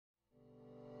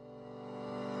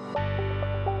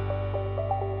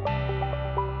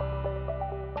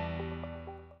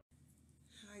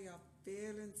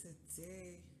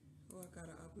I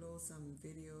gotta upload some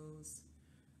videos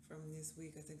from this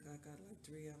week. I think I got like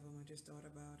three of them. I just thought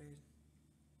about it.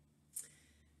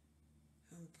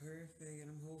 I'm perfect, and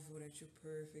I'm hopeful that you're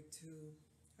perfect too.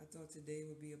 I thought today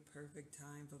would be a perfect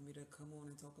time for me to come on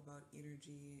and talk about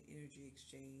energy and energy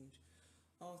exchange,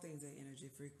 all things in energy,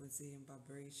 frequency, and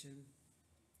vibration.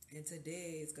 And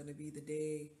today is gonna be the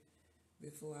day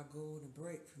before I go on a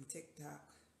break from TikTok.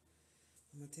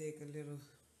 I'm gonna take a little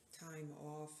time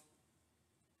off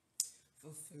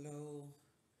for flow,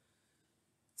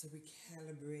 to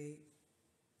recalibrate,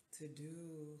 to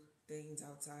do things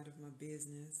outside of my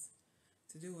business,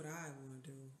 to do what I want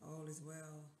to do. All is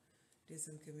well. Did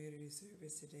some community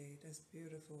service today. That's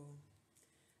beautiful.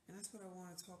 And that's what I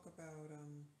want to talk about,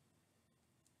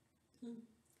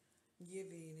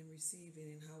 giving and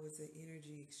receiving, and how it's an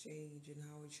energy exchange and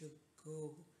how it should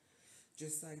go.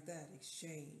 Just like that,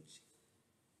 exchange,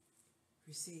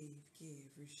 receive,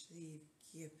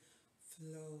 give,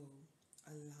 flow,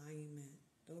 alignment.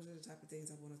 Those are the type of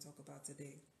things I want to talk about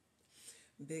today.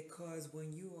 Because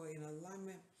when you are in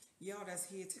alignment, y'all that's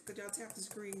here, could y'all tap the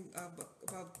screen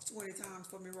about 20 times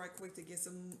for me right quick to get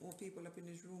some more people up in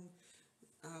this room,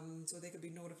 so they could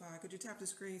be notified. Could you tap the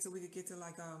screen so we could get to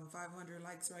like 500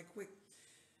 likes right quick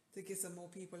to get some more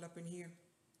people up in here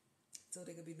so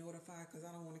they could be notified, because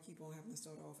I don't want to keep on having to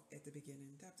start off at the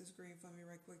beginning. Tap the screen for me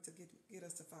right quick to get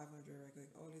us to 500 right quick.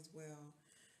 All is well.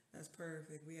 That's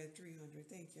perfect. We had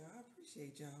 300. Thank y'all. I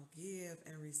appreciate y'all. Give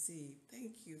and receive.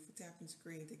 Thank you for tapping the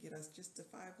screen to get us just to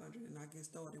 500, and I get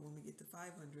started when we get to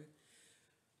 500.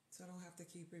 So I don't have to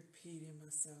keep repeating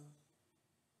myself.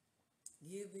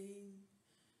 Giving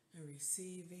and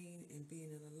receiving and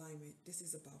being in alignment. This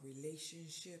is about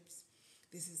relationships.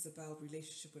 This is about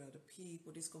relationship with other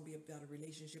people. This is going to be about a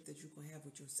relationship that you can have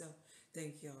with yourself.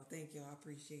 Thank y'all. Thank y'all. I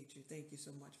appreciate you. Thank you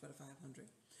so much for the 500.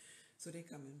 So they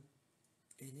coming.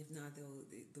 And if not,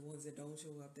 the ones that don't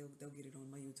show up, they'll get it on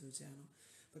my YouTube channel.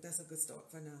 But that's a good start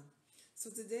for now.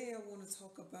 So today I want to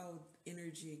talk about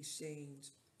energy exchange.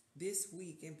 This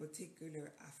week in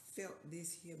particular, I felt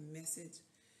this here message.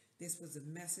 This was a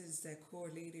message that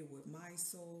correlated with my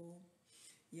soul.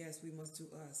 Yes, we must do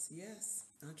us. Yes,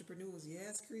 entrepreneurs.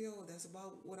 Yes, Creole. That's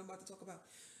about what I'm about to talk about.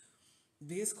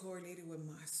 This correlated with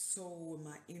my soul, with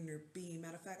my inner being.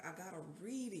 Matter of fact, I got a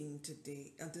reading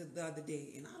today, the other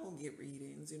day, and I don't get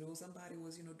readings. Somebody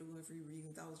was, doing free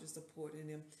readings. I was just supporting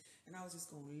them, and I was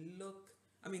just gonna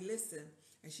listen.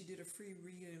 And she did a free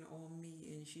reading on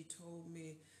me, and she told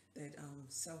me that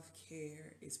self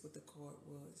care is what the card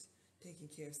was, taking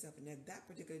care of self. And at that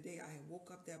particular day, I had woke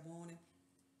up that morning,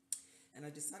 and I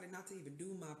decided not to even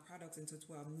do my products until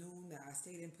 12 noon. That I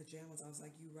stayed in pajamas. I was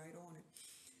like, "You right on it."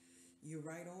 You're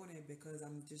right on it, because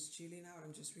I'm just chilling out.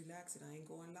 I'm just relaxing. I ain't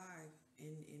going live.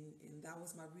 And that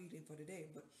was my reading for today.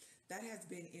 But that has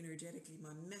been energetically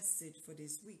my message for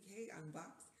this week. Hey,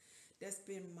 Unbox. That's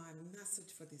been my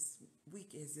message for this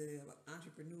week as an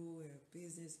entrepreneur, a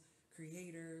business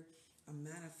creator, a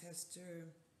manifester.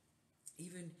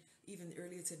 Even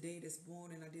earlier today, this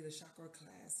morning, I did a chakra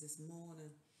class this morning.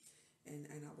 And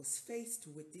I was faced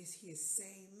with this here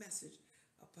same message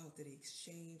about the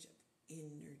exchange of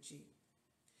energy.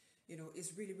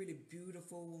 It's really, really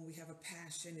beautiful when we have a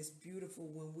passion. It's beautiful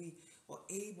when we are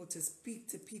able to speak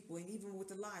to people, and even with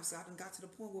the lives. So I done got to the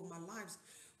point with my lives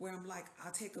where I'm like,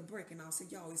 I'll take a break and I'll say,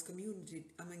 y'all, it's community.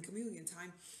 I'm in communion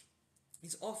time.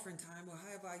 It's offering time, or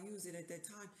however I use it at that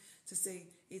time, to say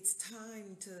it's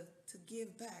time to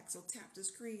give back. So tap the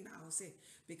screen, I'll say,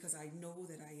 because I know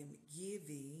that I am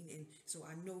giving, and so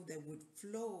I know that would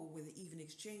flow with an even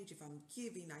exchange. If I'm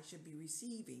giving, I should be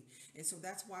receiving. And so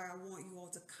that's why I want you all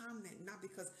to comment, not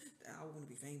because I want to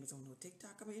be famous on no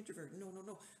TikTok. I'm an introvert. No, no,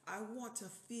 no. I want to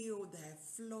feel that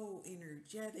flow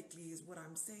energetically is what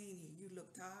I'm saying here. You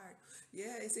look tired.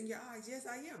 Yeah, it's in your eyes. Yes,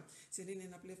 I am. Sending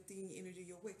an uplifting energy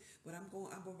your way. But I'm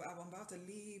about to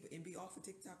leave and be off of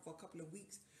TikTok for a couple of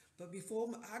weeks. But before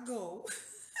I go,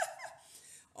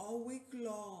 all week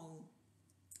long,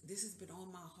 this has been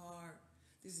on my heart.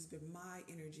 This has been my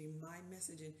energy, my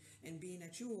messaging, and being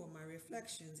that you are my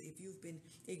reflections. If you've been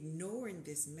ignoring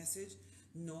this message,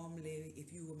 normally,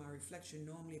 if you were my reflection,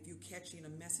 normally, if you're catching a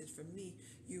message from me,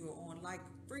 you are on like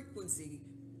frequency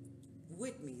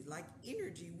with me, like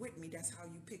energy with me. That's how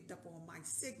you picked up on my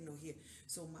signal here.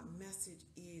 So my message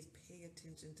is pay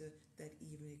attention to that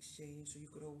even exchange, so you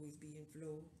could always be in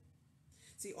flow.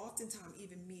 See, oftentimes,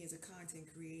 even me as a content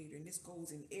creator, and this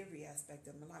goes in every aspect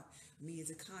of my life, me as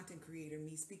a content creator,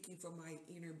 me speaking from my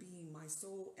inner being, my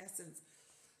soul essence,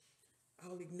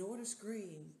 I'll ignore the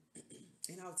screen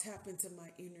and I'll tap into my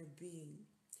inner being.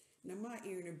 Now, my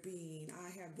inner being, I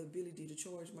have the ability to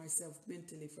charge myself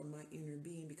mentally from my inner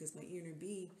being because my inner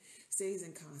being stays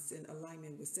in constant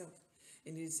alignment with self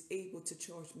and is able to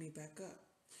charge me back up.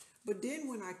 But then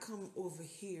when I come over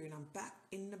here and I'm back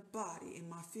in the body, in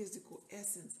my physical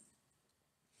essence,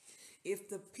 if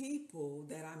the people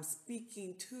that I'm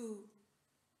speaking to,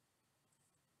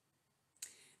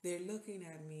 they're looking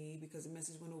at me because the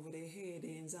message went over their head,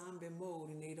 they're in zombie mode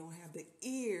and they don't have the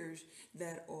ears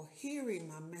that are hearing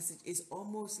my message, it's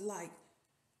almost like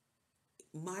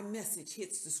my message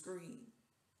hits the screen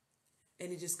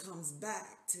and it just comes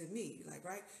back to me. Like,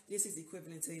 right? This is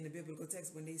equivalent to in the biblical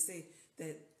text when they say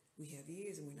that we have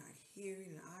ears and we're not hearing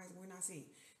and eyes and we're not seeing.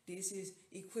 This is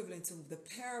equivalent to the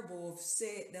parable of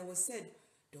that was said,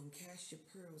 don't cast your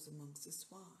pearls amongst the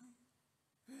swine.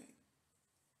 Right?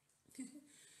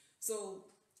 So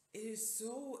it is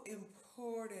so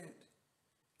important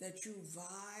that you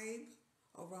vibe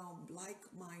around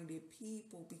like-minded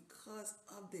people because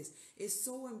of this. It's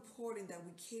so important that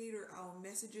we cater our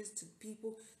messages to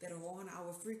people that are on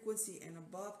our frequency and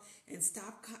above and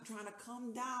stop trying to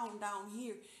come down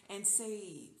here and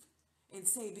save.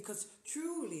 Because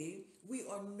truly we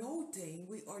are nothing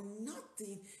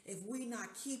if we're not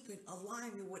keeping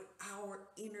alignment with our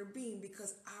inner being,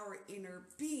 because our inner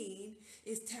being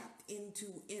is tapped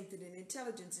into infinite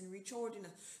intelligence and recharging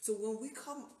us. So when we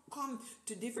come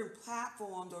to different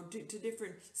platforms or to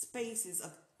different spaces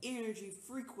of energy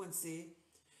frequency,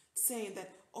 saying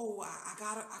that, oh, I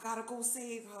gotta go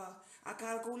save her, I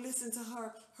gotta go listen to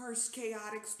her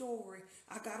chaotic story,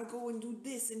 I gotta go and do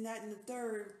this and that and the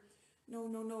third.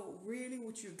 No. Really,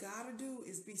 what you gotta do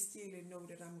is be still and know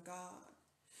that I'm God.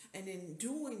 And in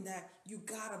doing that, you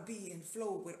gotta be in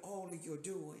flow with all of your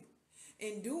doing.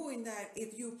 In doing that,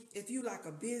 if you like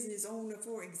a business owner,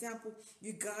 for example,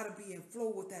 you gotta be in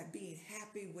flow with that, being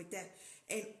happy with that,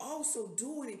 and also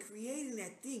doing and creating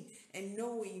that thing and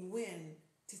knowing when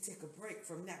to take a break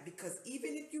from that. Because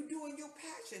even if you're doing your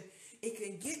passion, it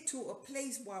can get to a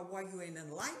place while you're in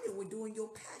alignment with doing your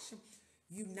passion,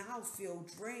 you now feel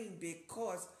drained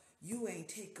because you ain't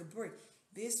take a break.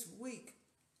 This week,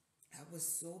 I was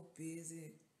so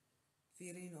busy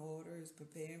filling orders,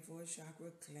 preparing for a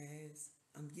chakra class.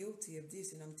 I'm guilty of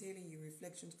this, and I'm telling you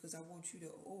reflections because I want you to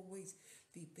always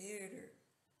be better.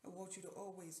 I want you to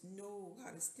always know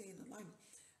how to stay in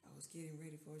alignment. I was getting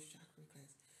ready for a chakra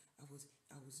class.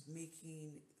 I was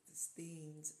making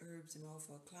things, herbs and all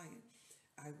for a client.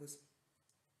 I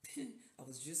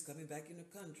was just coming back in the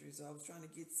country, so I was trying to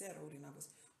get settled, and I was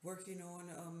working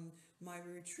on my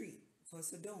retreat for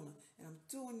Sedona, and I'm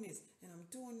doing this, and I'm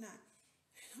doing that.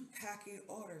 I'm packing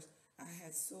orders. I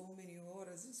had so many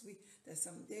orders this week that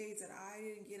some days that I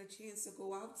didn't get a chance to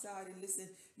go outside and listen.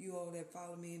 You all that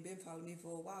follow me and been following me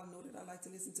for a while know that I like to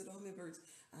listen to the hummingbirds.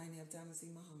 I didn't have time to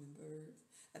see my hummingbirds.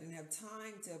 I didn't have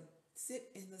time to sit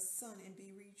in the sun and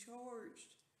be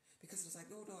recharged. Because it was like,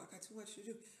 oh no, I got too much to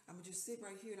do. I'm gonna just sit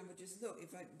right here and I'm gonna just look.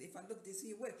 If I look this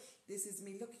here way, this is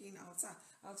me looking outside.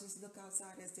 I'll just look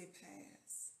outside as they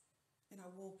pass. And I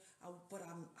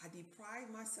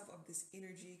deprive myself of this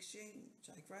energy exchange,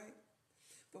 like, right?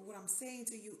 But what I'm saying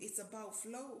to you, it's about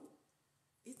flow.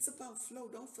 It's about flow.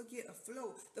 Don't forget a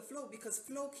flow. The flow, because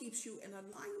flow keeps you in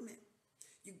alignment.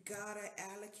 You gotta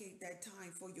allocate that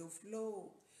time for your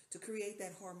flow to create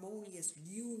that harmonious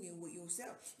union with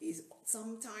yourself.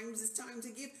 Sometimes it's time to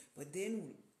give, but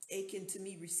then aching to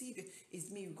me receiving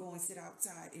is me going sit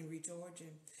outside and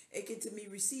recharging. Aching to me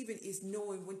receiving is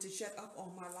knowing when to shut up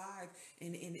on my live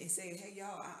and say, hey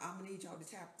y'all, I'm gonna need y'all to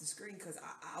tap the screen because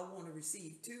I want to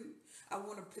receive too. I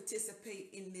want to participate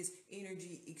in this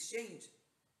energy exchange.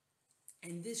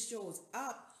 And this shows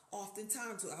up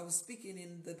oftentimes. So I was speaking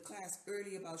in the class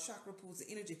earlier about chakra pools of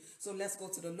energy. So let's go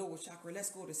to the lower chakra.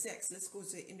 Let's go to sex. Let's go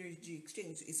to energy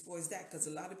exchange as far as that, because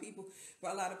a lot of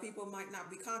people might not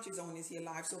be conscious on this here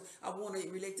live. So I want to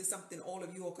relate to something all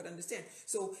of you all could understand.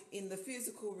 So in the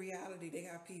physical reality, they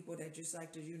have people that just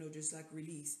like to, just like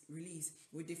release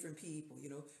with different people,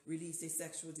 release their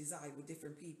sexual desire with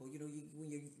different people.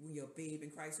 When you're a babe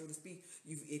in Christ, so to speak,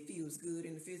 it feels good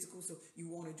in the physical. So you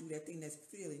want to do that thing that's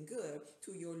feeling good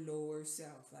to your lower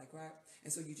self, like, right?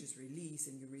 And so you just release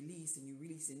and you release and you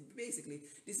release. And basically,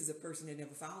 this is a person that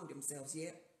never found themselves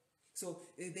yet. So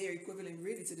they're equivalent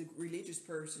really to the religious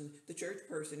person, the church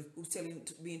person who's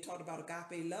being taught about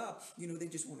agape love. They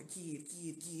just want to give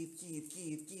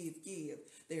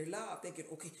their love. Thinking,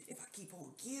 okay, if I keep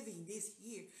on giving this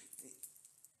here,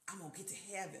 I'm going to get to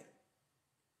heaven.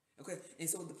 Okay, and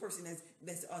so the person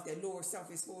that's that lower self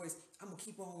is for is, I'm gonna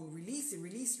keep on releasing.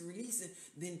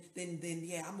 Then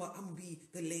yeah, I'm gonna be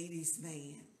the ladies'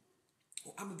 man.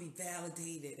 Or I'm going to be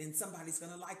validated and somebody's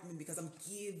going to like me because I'm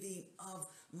giving of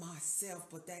myself.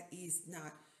 But that is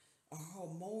not a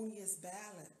harmonious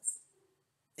balance.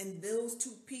 And those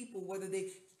two people, whether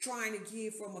they trying to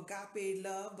give from agape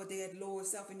love, but they had lower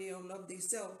self and they don't love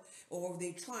themselves, or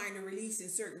they trying to release in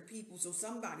certain people so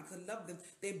somebody could love them,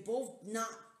 they both not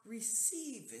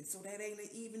receiving. So that ain't an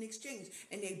even exchange.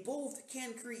 And they both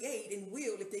can create and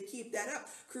will, if they keep that up,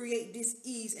 create this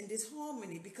ease and this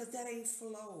harmony, because that ain't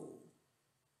flow.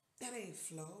 That ain't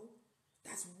flow.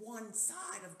 That's one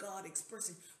side of God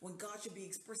expressing when God should be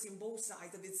expressing both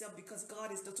sides of itself, because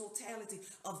God is the totality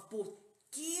of both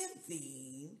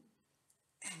giving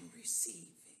and receiving.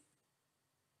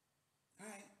 All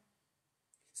right?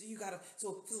 So you gotta,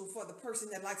 so for the person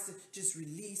that likes to just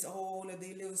release all of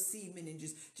their little semen and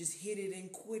just hit it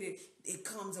and quit it, it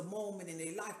comes a moment in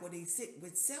their life where they sit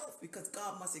with self, because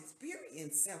God must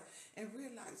experience self and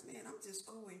realize, man, I'm just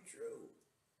going through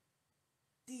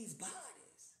these bodies.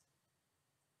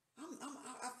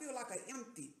 I feel like an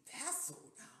empty vessel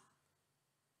now.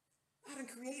 I done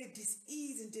created this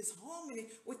ease and this harmony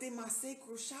within my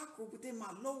sacral chakra, within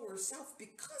my lower self,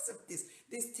 because of this.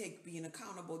 This take being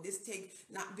accountable. This take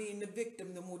not being the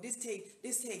victim no more. This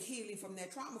take healing from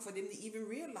that trauma for them to even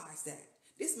realize that.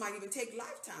 This might even take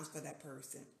lifetimes for that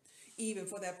person. Even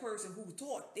for that person who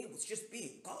thought they was just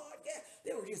being God. Yeah,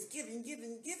 they were just giving.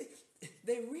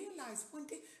 They realized one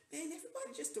day, man,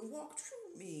 everybody just to walk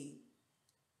through me.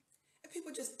 And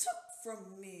people just took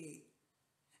from me.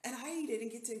 And I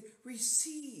didn't get to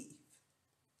receive.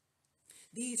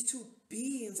 These two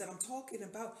beings that I'm talking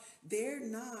about, they're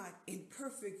not in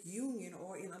perfect union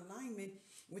or in alignment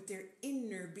with their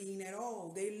inner being at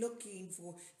all. They're looking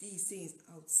for these things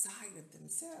outside of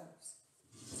themselves.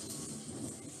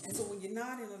 And so when you're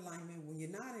not in alignment, when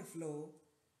you're not in flow,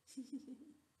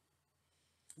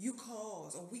 we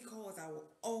cause our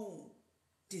own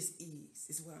dis-ease,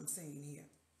 is what I'm saying here.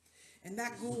 And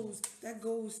that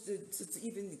goes to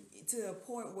even to a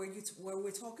point where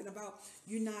we're talking about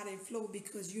you're not in flow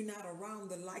because you're not around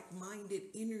the like-minded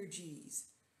energies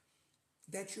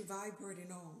that you're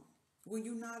vibrating on. When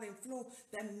you're not in flow,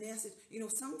 that message,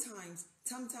 sometimes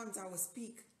I will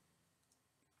speak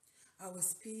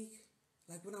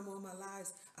like when I'm on my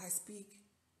lives, I speak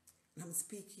and I'm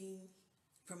speaking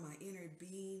from my inner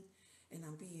being and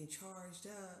I'm being charged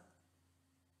up.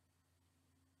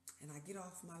 And I get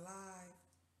off my live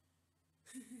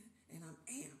and I'm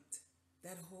amped.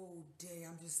 That whole day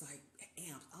I'm just like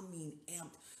amped. I mean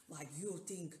amped. Like you'll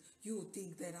think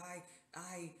that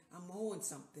I'm on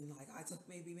something. Like I took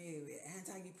maybe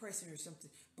antidepressant or something.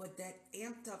 But that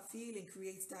amped up feeling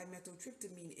creates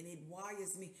dimethyltryptamine and it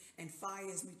wires me and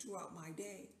fires me throughout my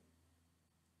day.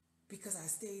 Because I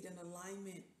stayed in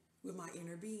alignment with my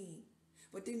inner being.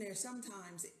 But then there's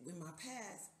sometimes in my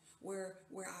past where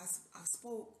I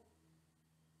spoke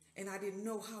and I didn't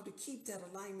know how to keep that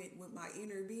alignment with my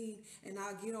inner being. And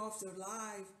I get off the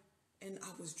live and I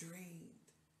was drained.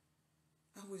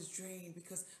 I was drained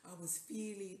because I was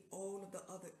feeling all of the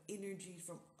other energies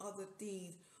from other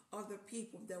things, other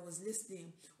people that was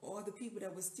listening, or other people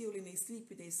that was still in their sleep,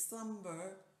 in their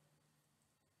slumber.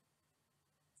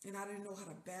 And I didn't know how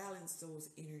to balance those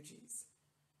energies.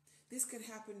 This could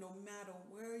happen no matter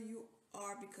where you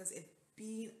are, because if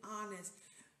being honest,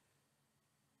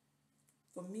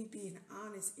 for me being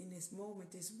honest in this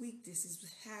moment, this week, this has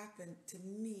happened to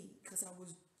me because I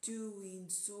was doing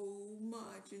so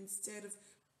much instead of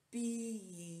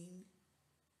being.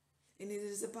 And it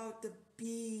is about the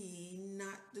being,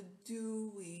 not the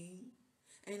doing.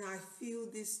 And I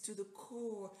feel this to the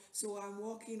core. So I'm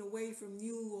walking away from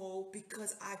you all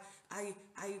because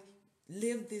I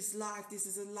live this life. This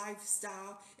is a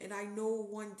lifestyle. And I know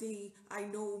one thing, I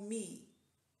know me.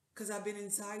 Because I've been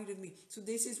inside of me. So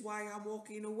this is why I'm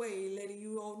walking away, letting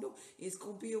you all know it's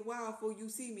going to be a while before you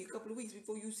see me, a couple of weeks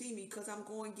before you see me, because I'm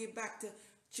going to get back to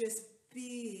just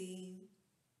being.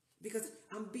 Because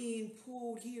I'm being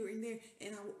pulled here and there.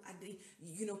 And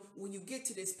when you get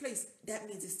to this place, that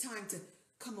means it's time to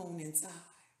come on inside.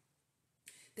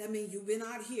 That means you've been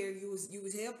out here, you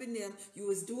was helping them, you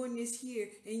was doing this here.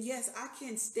 And yes, I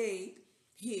can stay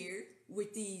here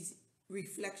with these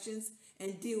reflections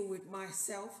and deal with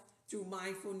myself through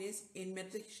mindfulness and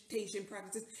meditation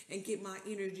practices and get my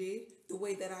energy the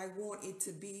way that I want it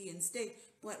to be and stay.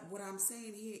 But what I'm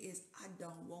saying here is I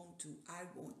don't want to. I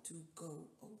want to go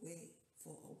away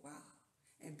for a while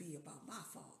and be about my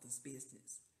Father's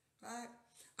business, right?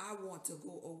 I want to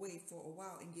go away for a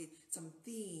while and get some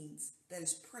things that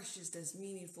is precious, that's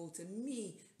meaningful to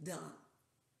me done.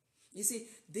 You see,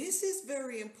 this is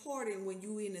very important when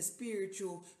you're in a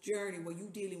spiritual journey where you're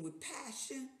dealing with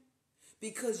passion,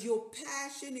 because your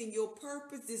passion and your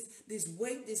purpose, this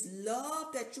weight, this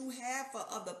love that you have for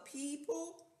other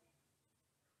people,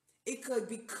 it could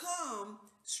become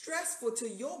stressful to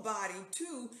your body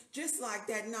too, just like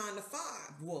that 9 to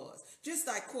 5 was, just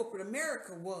like corporate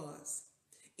America was.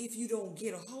 If you don't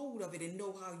get a hold of it and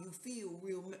know how you feel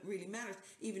really matters,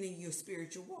 even in your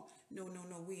spiritual walk. No,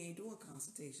 we ain't doing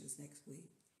consultations next week.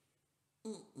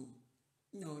 No,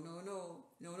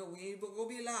 we ain't gonna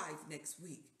be live next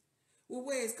week. Well,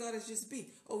 where is God as just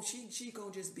be? Oh, she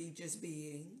gonna just be just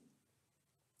being.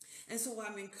 And so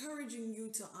I'm encouraging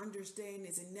you to understand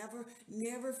this and never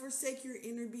forsake your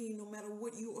inner being, no matter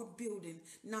what you are building.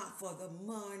 Not for the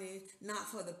money, not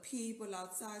for the people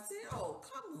outside saying, oh,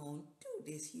 come on, do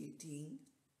this here, team.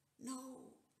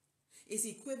 No. It's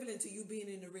equivalent to you being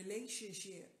in a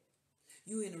relationship.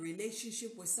 You in a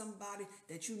relationship with somebody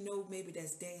that you know maybe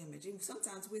that's damaged. And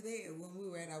sometimes we're there. When we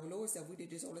were at our Lord self, we did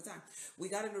this all the time. We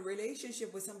got in a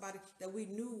relationship with somebody that we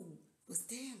knew was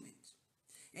damaged.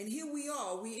 And here we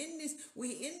are. We in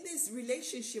this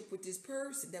relationship with this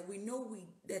person that we know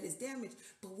that is damaged,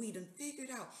 but we done figured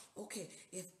out, okay,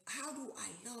 how do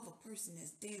I love a person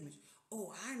that's damaged?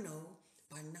 Oh, I know,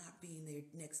 by not being their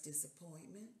next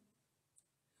disappointment.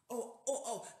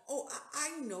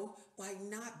 I know, by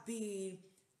not being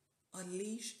a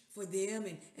leash for them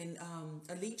and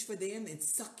a leech for them and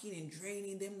sucking and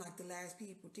draining them like the last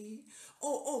people did.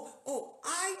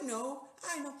 I know.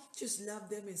 Just love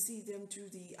them and see them through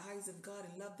the eyes of God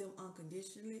and love them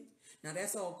unconditionally. Now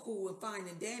that's all cool and fine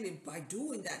and dandy by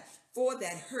doing that for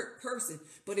that hurt person.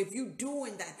 But if you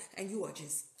doing that and you are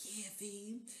just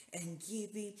giving and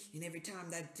giving, and every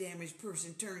time that damaged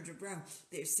person turns around,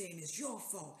 they're saying it's your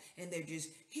fault, and they're just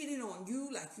hitting on you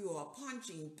like you are a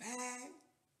punching bag.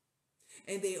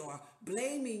 And they are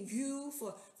blaming you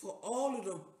for all of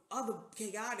the other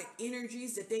chaotic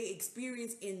energies that they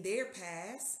experienced in their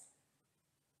past.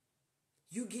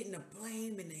 You getting a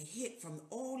blame and a hit from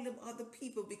all them other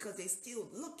people because they're still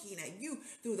looking at you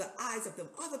through the eyes of them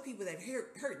other people that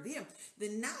hurt them.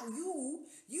 Then now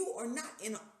you are not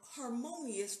in a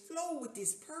harmonious flow with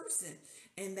this person.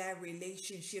 And those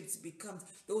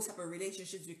type of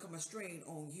relationships become a strain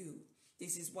on you.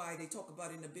 This is why they talk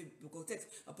about in the biblical text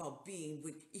about being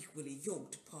with equally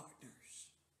yoked partners.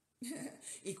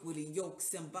 Equally yoked,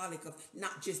 symbolic of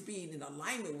not just being in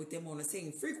alignment with them on the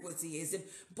same frequency as them,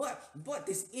 but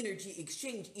this energy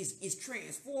exchange is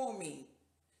transforming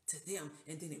to them,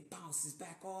 and then it bounces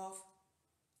back off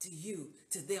to you,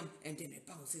 to them, and then it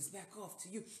bounces back off to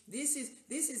you. This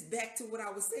is back to what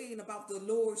I was saying about the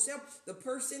lower self, the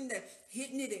person that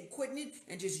hitting it and quitting it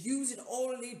and just using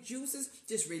all of their juices,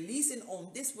 just releasing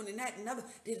on this one and that and other.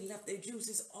 They done left their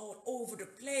juices all over the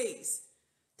place.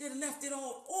 They done left it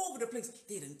all over the place.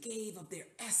 They done gave up their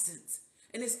essence,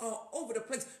 and it's all over the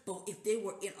place. But if they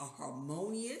were in a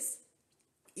harmonious,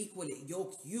 equally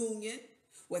yoked union,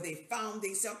 where they found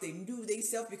themselves, they knew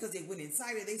themselves because they went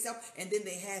inside of themselves, and then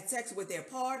they had sex with their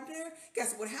partner.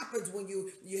 Guess what happens when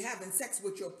you're having sex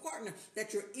with your partner,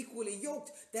 that you're equally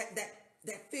yoked, that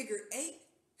figure 8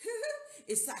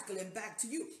 is cycling back to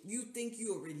you. You think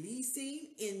you're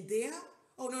releasing in them?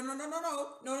 Oh,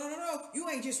 no. You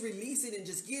ain't just releasing and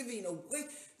just giving away.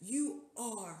 You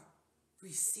are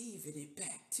receiving it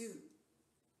back too.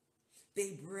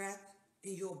 Their breath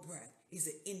and your breath is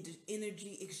an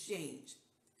energy exchange.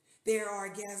 Their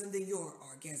orgasm than your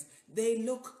orgasm.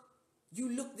 You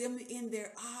look them in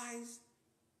their eyes,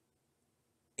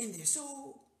 in their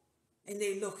soul, and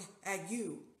they look at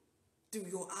you through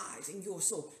your eyes and your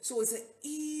soul. So it's an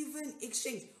even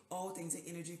exchange. All things are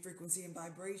energy, frequency, and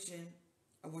vibration.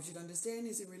 I want you to understand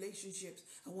this in relationships.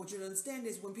 I want you to understand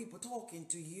this when people talking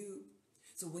to you.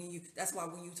 So that's why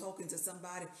when you're talking to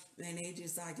somebody and they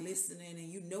just like listening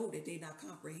and you know that they're not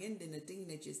comprehending the thing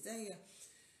that you're saying,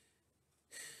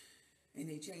 and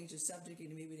they change the subject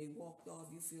and maybe they walked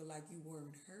off, you feel like you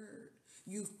weren't heard.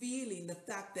 You feeling the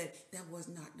fact that was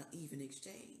not even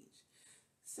exchange.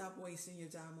 Stop wasting your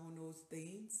time on those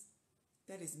things.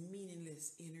 That is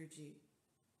meaningless energy.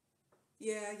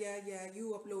 Yeah,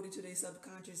 you upload it to their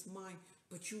subconscious mind,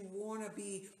 but you want to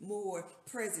be more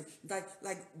present.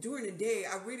 Like during the day,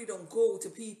 I really don't go to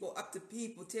people,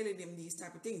 telling them these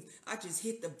type of things. I just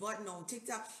hit the button on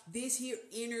TikTok. This here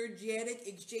energetic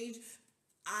exchange,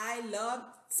 I love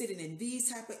sitting in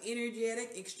these type of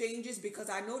energetic exchanges because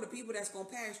I know the people that's going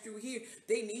to pass through here,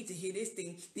 they need to hear this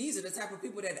thing. These are the type of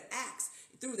people that act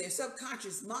through their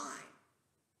subconscious mind.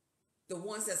 The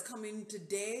ones that's coming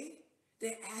today,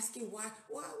 they're asking why am I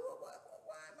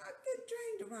getting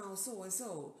drained around so and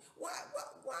so? Why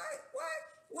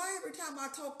Why every time I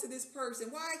talk to this person,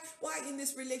 why in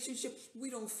this relationship we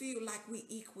don't feel like we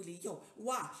equally yoked?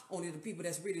 Why? Only the people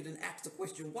that's really done ask the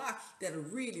question why, that are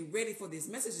really ready for this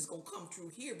message is gonna come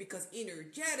through here, because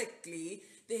energetically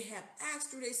they have asked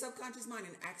through their subconscious mind,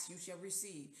 and ask you shall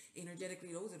receive.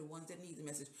 Energetically, those are the ones that need the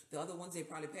message. The other ones they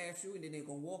probably pass through and then they're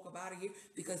gonna walk up out of here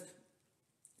because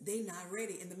they not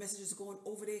ready and the message is going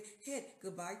over their head.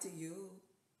 Goodbye to you.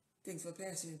 Thanks for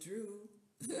passing through.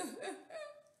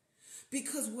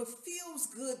 Because what feels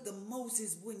good the most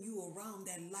is when you around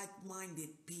that like-minded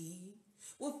being.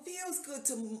 What feels good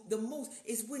to the most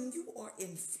is when you are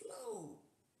in flow.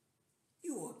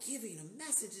 You are giving a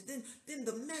message, and then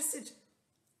the message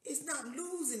is not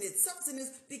losing its substance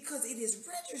because it is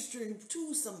registering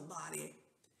to somebody.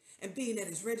 And being that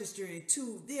it's registering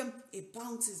to them, it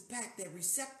bounces back. That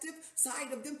receptive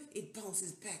side of them, it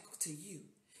bounces back to you.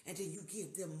 And then you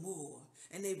give them more,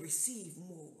 and they receive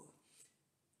more.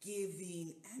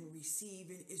 Giving and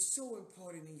receiving is so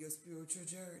important in your spiritual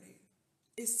journey.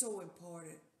 It's so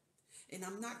important. And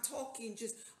I'm not talking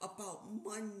just about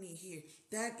money here.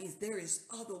 There is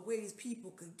other ways people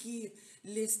could give.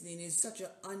 Listening is such an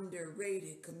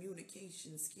underrated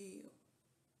communication skill.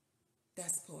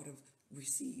 That's part of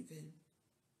receiving.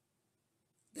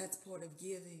 That's part of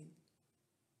giving.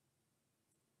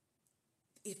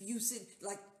 If you sit,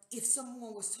 like if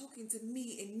someone was talking to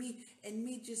me and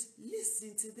me just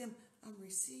listening to them, I'm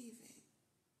receiving.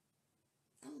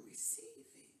 I'm receiving.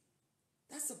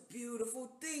 That's a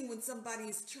beautiful thing when somebody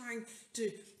is trying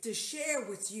to share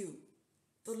with you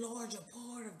the larger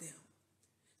part of them.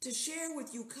 To share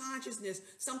with you consciousness,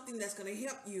 something that's going to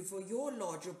help you for your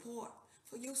larger part,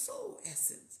 for your soul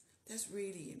essence. That's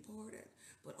really important.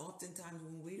 But oftentimes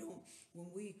when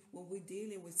we're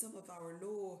dealing with some of our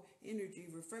lower energy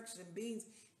reflection beings,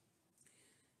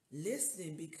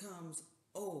 listening becomes,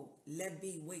 oh, let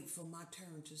me wait for my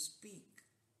turn to speak.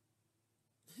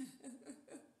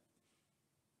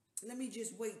 Let me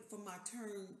just wait for my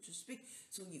turn to speak.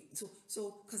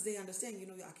 So because they understand,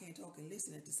 I can't talk and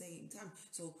listen at the same time.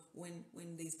 So when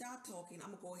they stop talking,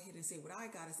 I'm gonna go ahead and say what I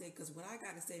gotta say, because what I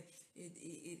gotta say,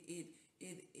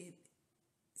 it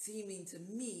seeming to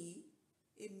me,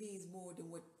 it means more than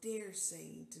what they're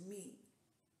saying to me.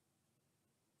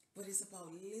 But it's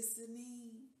about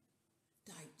listening,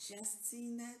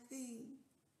 digesting that thing,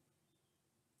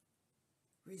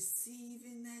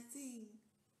 receiving that thing,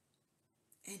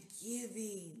 and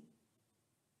giving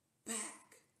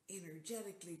back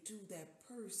energetically to that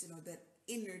person or that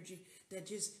energy that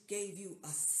just gave you a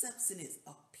substance,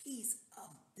 a piece of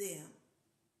them.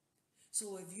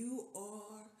 So if you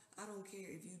are, I don't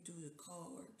care if you do the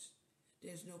cards,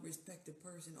 there's no respected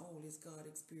person, all is God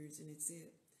experiencing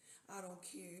itself. I don't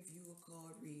care if you a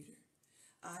card reader.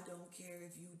 I don't care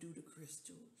if you do the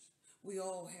crystals. We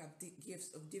all have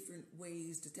gifts of different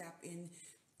ways to tap in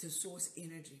to source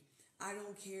energy. I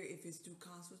don't care if it's through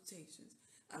consultations.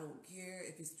 I don't care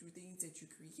if it's through things that you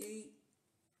create.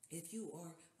 If you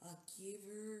are a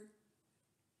giver,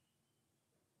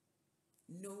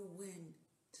 know when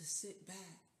to sit back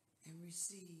and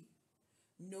receive.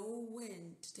 Know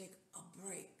when to take a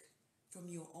break from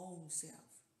your own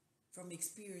self, from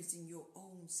experiencing your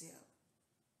own self.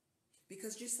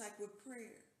 Because just like with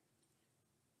prayer,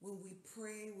 when we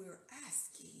pray, we're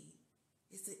asking.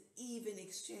 It's an even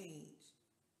exchange.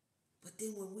 But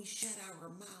then when we shut our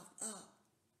mouth up,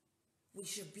 we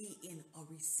should be in a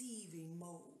receiving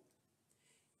mode.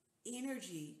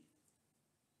 Energy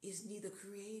is neither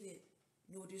created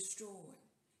nor destroyed.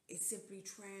 It's simply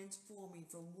transforming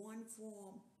from one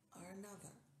form or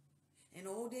another. And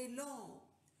all day long,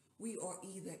 we are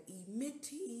either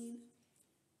emitting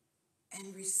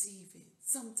and receiving,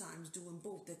 sometimes doing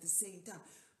both at the same time.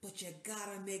 But you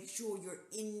gotta make sure your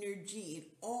energy in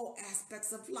all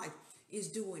aspects of life is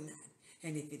doing that.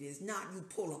 And if it is not, you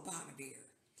pull up out of there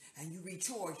and you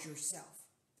recharge yourself.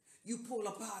 You pull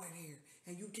up out of there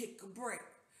and you take a break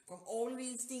from all of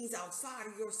these things outside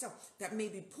of yourself that may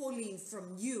be pulling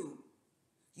from you.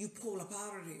 You pull up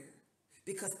out of there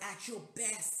because at your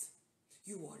best,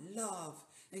 you are love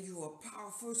and you are a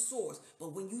powerful source.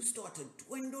 But when you start to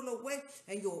dwindle away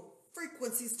and your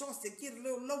frequency starts to get a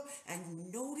little low and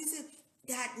you notice it,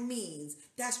 that means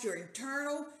that's your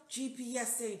internal GPS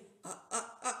saying,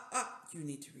 you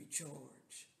need to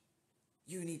recharge.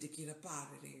 You need to get up out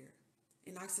of there.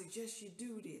 And I suggest you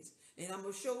do this. And I'm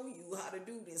going to show you how to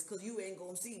do this because you ain't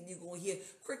going to see. You're going to hear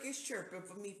crickets chirping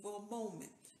for me for a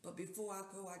moment. But before I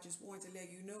go, I just want to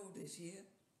let you know this here.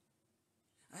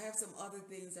 I have some other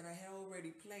things that I had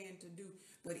already planned to do.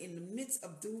 But in the midst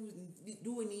of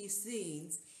doing these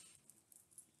things,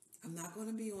 I'm not going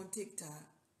to be on TikTok.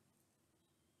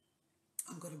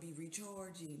 I'm going to be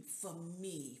recharging for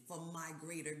me, for my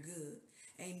greater good.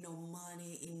 Ain't no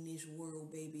money in this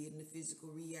world, baby, in the physical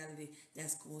reality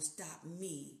that's going to stop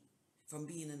me from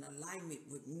being in alignment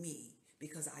with me,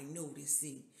 because I know this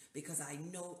thing. Because I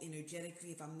know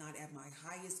energetically, if I'm not at my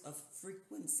highest of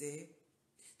frequency,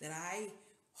 that I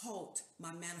halt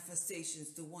my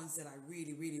manifestations, the ones that I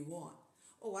really, really want.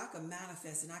 Oh, I can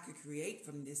manifest and I can create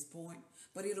from this point,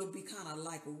 but it'll be kind of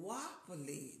like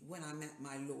wobbly when I'm at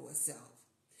my lower self.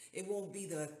 It won't be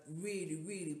the really,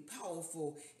 really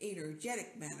powerful,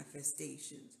 energetic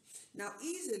manifestations. Now,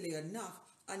 easily enough,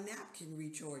 a nap can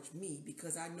recharge me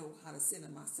because I know how to center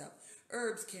myself.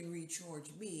 Herbs can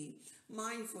recharge me.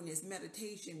 Mindfulness,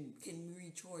 meditation can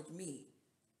recharge me.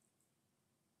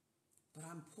 But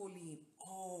I'm calling,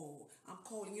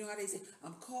 you know how they say,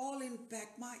 I'm calling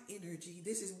back my energy.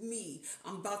 This is me.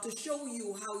 I'm about to show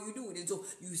you how you do it. And so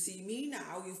you see me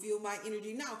now, you feel my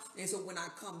energy now. And so when I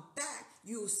come back,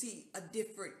 you'll see a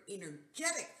different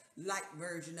energetic light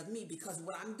version of me, because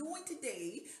what I'm doing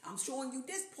today, I'm showing you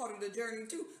this part of the journey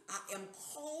too. I am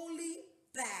calling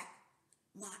back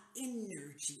my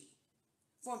energy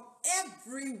from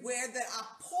everywhere that I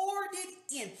poured it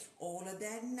in. All of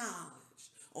that knowledge,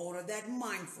 all of that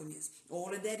mindfulness,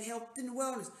 all of that health and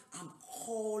wellness, I'm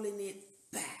calling it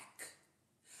back.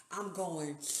 I'm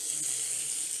going,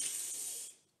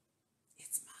 it's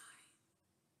mine,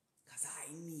 because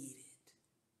I need it.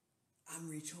 I'm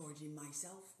recharging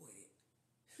myself with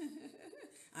it.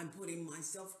 I'm putting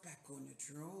myself back on the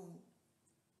throne.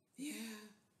 Yeah.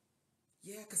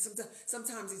 Yeah, because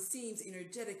sometimes it seems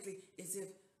energetically as if,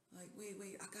 like,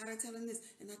 wait, I gotta tell him this,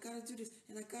 and I gotta do this,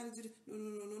 and I gotta do this.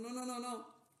 No.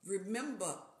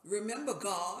 Remember,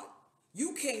 God,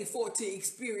 you came forth to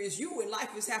experience you, and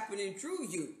life is happening through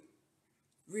you.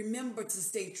 Remember to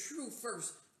stay true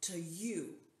first to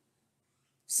you.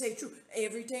 Stay true.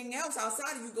 Everything else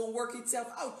outside of you gonna work itself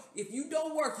out. If you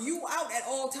don't work you out at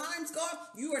all times, God,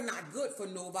 you are not good for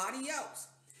nobody else.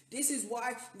 This is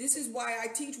why I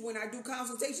teach when I do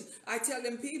consultation. I tell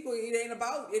them people it ain't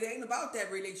about that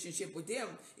relationship with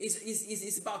them.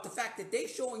 It's about the fact that they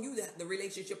showing you that the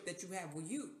relationship that you have with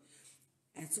you.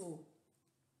 And so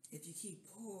if you keep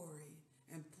pouring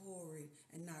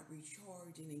and not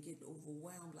recharging and getting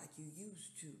overwhelmed like you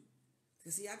used to.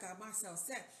 Because see, I got myself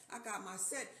set.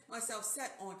 Myself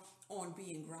set on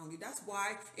being grounded. That's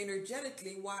why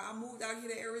energetically, why I moved out here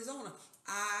to Arizona.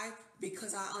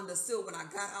 Because I understood when I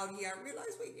got out here, I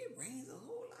realized, wait, it rains a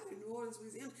whole lot in New Orleans,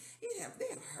 Louisiana. They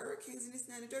have hurricanes and this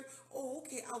and that and the dirt. Oh,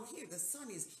 okay, out here the sun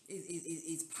is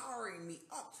powering me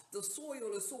up. The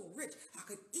soil is so rich. I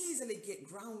could easily get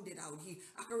grounded out here.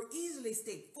 I could easily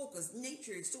stay focused.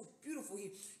 Nature is so beautiful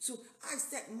here. So I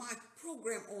set my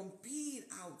program on being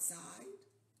outside,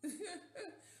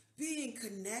 being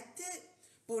connected.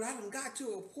 But I done got to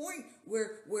a point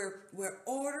where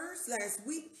orders last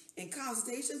week and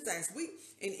consultations last week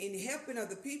and helping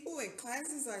other people and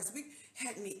classes last week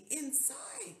had me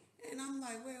inside. And I'm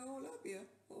like, well, hold up here.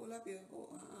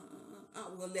 I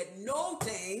will let no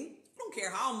thing, I don't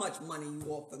care how much money you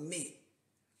offer me,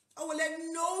 I will let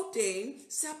no thing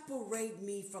separate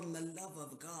me from the love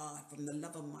of God, from the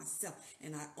love of myself.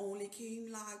 And I only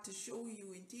came live to show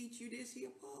you and teach you this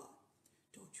here part.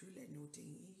 Don't you let no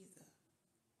thing either.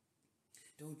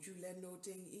 Don't you let no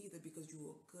thing either, because you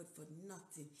are good for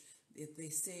nothing. If they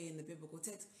say in the biblical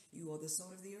text, you are the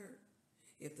salt of the earth.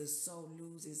 If the salt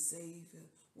loses savor,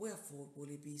 wherefore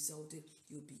will it be salted?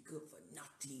 You'll be good for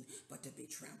nothing but to be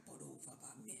trampled over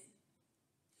by men.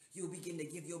 You'll begin to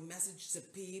give your message to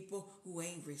people who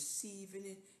ain't receiving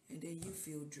it, and then you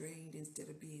feel drained instead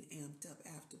of being amped up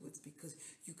afterwards, because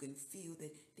you can feel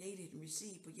that they didn't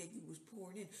receive, but yet you was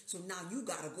pouring in. So now you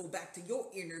got to go back to your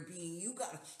inner being. You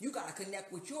got to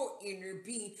connect with your inner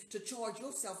being to charge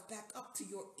yourself back up to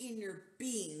your inner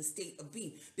being state of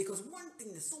being. Because one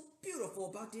thing that's so beautiful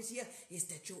about this here is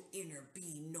that your inner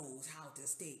being knows how to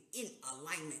stay in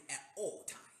alignment at all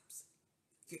times.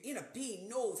 Your inner being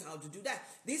knows how to do that.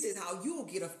 This is how you'll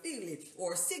get a feeling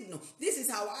or a signal. This is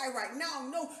how I right now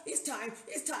know it's time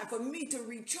for me to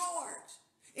recharge.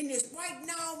 In this right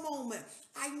now moment,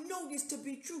 I know this to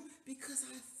be true because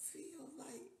I feel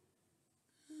like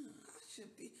I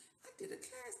should be. I did a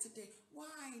class today. Why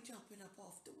I ain't jumping up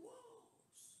off the walls?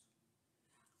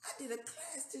 I did a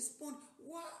class this morning.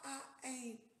 Why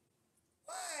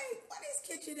this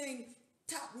kitchen ain't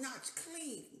top notch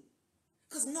clean?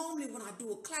 Because normally when I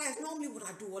do a class, normally when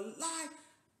I do a live,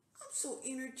 I'm so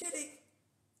energetic.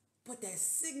 But that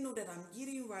signal that I'm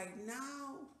getting right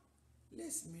now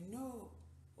lets me know,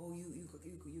 oh, you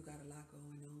got a lot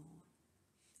going on.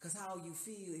 Because how you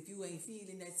feel, if you ain't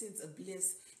feeling that sense of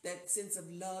bliss, that sense of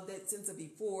love, that sense of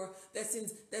before, that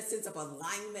sense of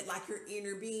alignment, like your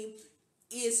inner being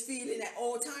is feeling at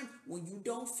all times. When you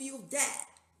don't feel that,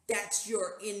 that's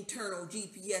your internal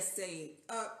GPS saying,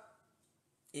 up,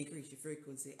 increase your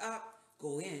frequency, up,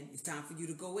 go in. It's time for you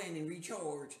to go in and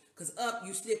recharge. Because up,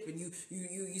 you slipping,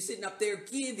 you sitting up there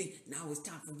giving. Now it's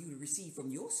time for you to receive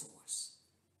from your source.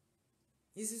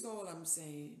 This is all I'm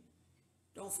saying.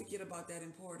 Don't forget about that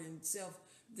important self,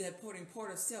 the important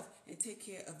part of self, and take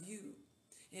care of you.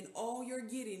 And all you're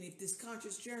getting, if this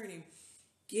conscious journey,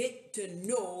 get to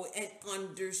know and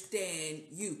understand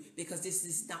you, because this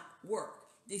is not work.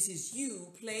 This is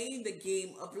you playing the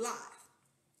game of life.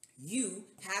 You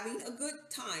having a good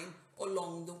time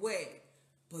along the way,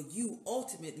 but you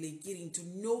ultimately getting to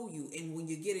know you. And when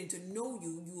you're getting to know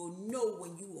you, you will know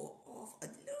when you are off a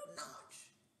little notch.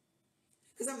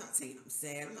 Because I'm not saying I'm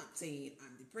sad. I'm not saying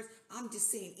I'm depressed. I'm just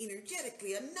saying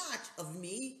energetically a notch of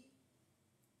me.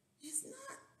 It's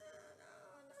not.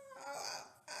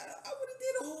 I would have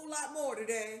did a whole lot more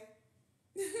today.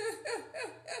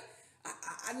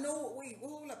 I know. Wait,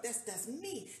 hold up. That's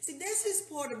me. See, this is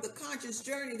part of the conscious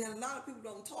journey that a lot of people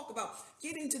don't talk about.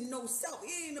 Getting to know self.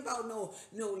 It ain't about no.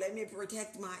 Let me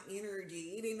protect my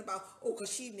energy. It ain't about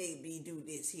cause she made me do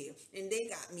this here and they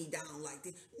got me down like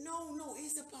this. No.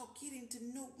 It's about getting to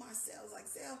know myself. Like,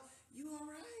 self, you all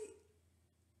right?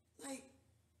 Like,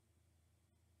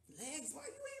 legs, why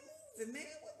you ain't moving,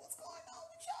 man? What's going on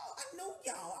with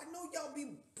y'all? I know y'all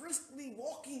be briskly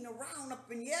walking around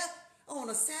up in here on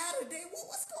a Saturday.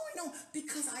 What's going on?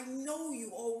 Because I know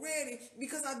you already.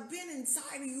 Because I've been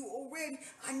inside of you already.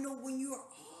 I know when you're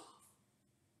off.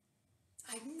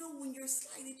 I know when you're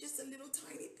slighted just a little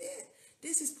tiny bit.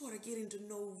 This is part of getting to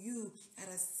know you at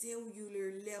a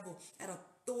cellular level, at a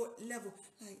thought level.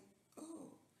 Like,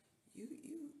 oh, you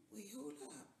wait, hold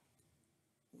up.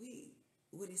 Wait,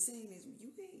 what he's saying is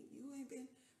you ain't been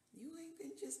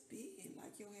just being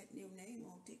like your name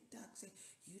on TikTok say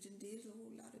you done did a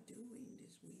whole lot of doing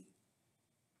this week.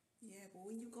 Yeah, but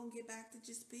when you gonna get back to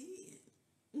just being?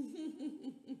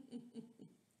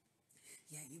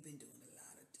 Yeah, you've been doing a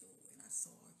lot of doing. I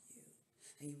saw you.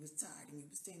 And you was tired and you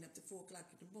was staying up to 4 o'clock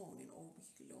in the morning all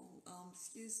week long.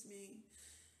 Excuse me.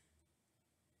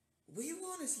 We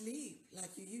want to sleep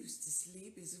like you used to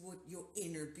sleep is what your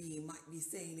inner being might be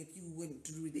saying if you went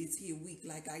through this here week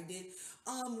like I did.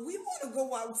 We want to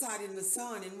go outside in the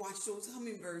sun and watch those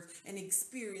hummingbirds and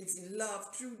experiencing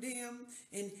love through them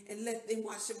and let them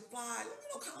watch them fly,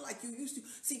 kind of like you used to.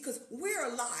 See, because we're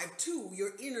alive too.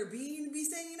 Your inner being be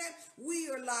saying that. We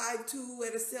are alive too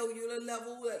at a cellular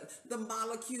level, the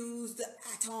molecules, the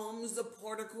atoms, the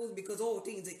particles, because all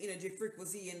things are energy,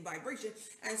 frequency, and vibration.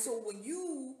 And so when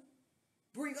you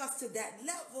bring us to that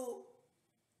level,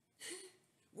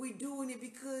 we're doing it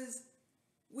because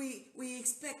we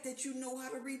expect that you know how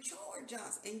to recharge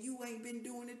us, and you ain't been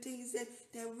doing the things that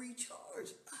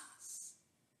recharge us.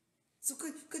 So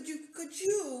could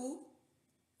you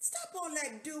stop all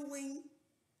that doing?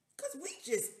 Because we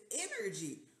just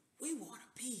energy. We want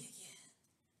to be again.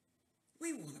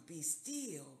 We want to be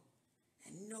still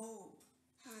and know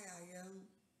hi I am.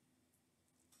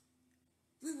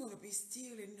 We want to be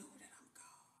still and know that I'm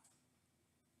God.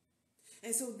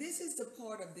 And so this is the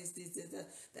part of this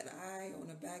that I, on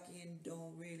the back end,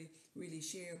 don't really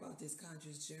share about this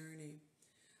conscious journey.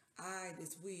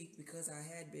 This week, because I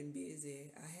had been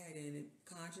busy, I hadn't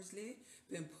consciously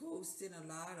been posting a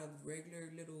lot of regular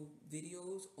little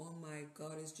videos on my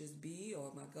Goddess Just Be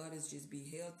or my Goddess Just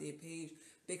Be Healthy page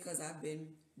because I've been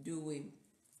doing.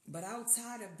 But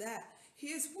outside of that,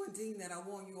 here's one thing that I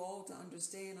want you all to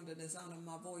understand under the sound of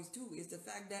my voice too, is the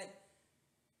fact that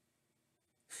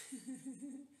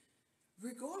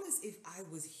regardless if I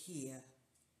was here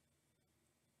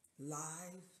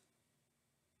live,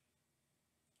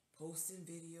 posting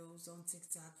videos on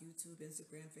TikTok, YouTube,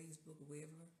 Instagram, Facebook,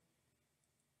 wherever,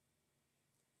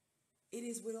 it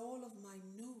is with all of my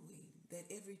knowing that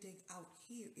everything out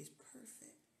here is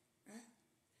perfect, right?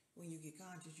 When you get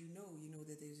conscious, you know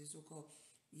that there's this so-called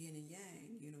yin and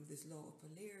yang, this law of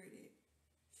polarity.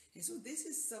 And so this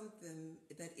is something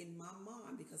that in my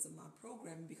mind, because of my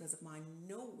programming, because of my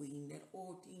knowing that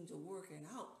all things are working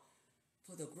out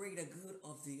for the greater good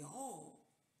of the all,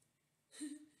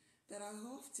 that I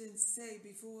often say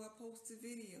before I post a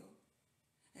video.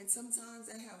 And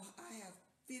sometimes I have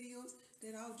videos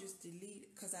that I'll just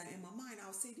delete because in my mind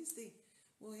I'll say this thing,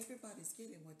 well, everybody's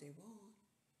getting what they want.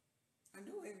 I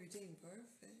know everything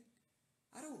perfect.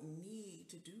 I don't need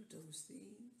to do those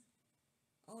things.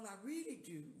 All I really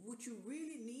do, what you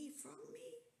really need from me,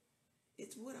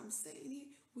 it's what I'm saying here.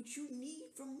 What you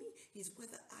need from me is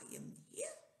whether I am here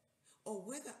or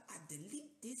whether I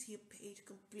delete this here page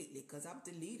completely, because I've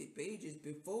deleted pages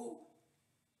before.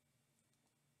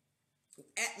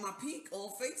 At my peak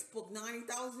on Facebook,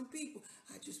 90,000 people.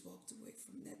 I just walked away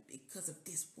from that because of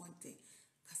this one thing.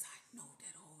 Because I know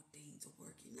that all things are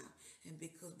working out. And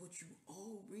because what you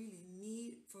all really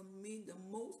need from me the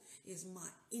most is my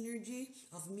energy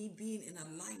of me being in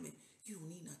alignment. You don't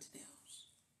need nothing else.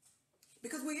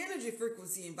 Because we're energy,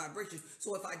 frequency, and vibration.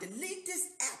 So if I delete this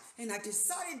app and I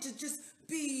decided to just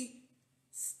be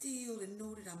still and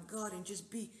know that I'm God and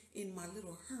just be in my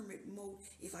little hermit mode,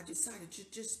 if I decided to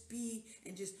just be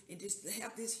and just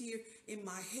have this here in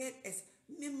my head as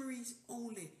memories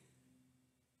only,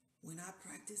 when I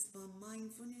practice my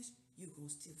mindfulness, you're going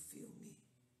to still feel me.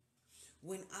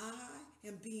 When I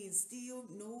am being still,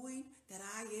 knowing that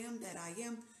I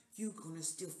am, you're going to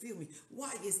still feel me.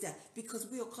 Why is that? Because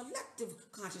we are collective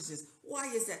consciousness. Why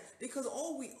is that? Because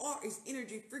all we are is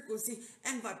energy, frequency,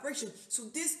 and vibration. So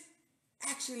this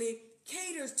actually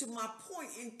caters to my point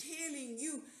in telling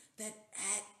you that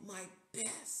at my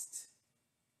best,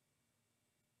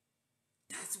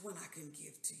 that's when I can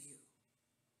give to you.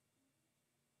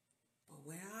 But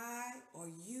when I or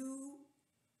you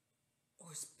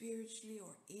or spiritually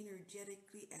or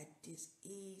energetically at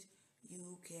dis-ease,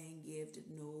 you can't give to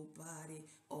nobody.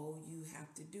 All you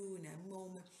have to do in that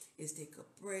moment is take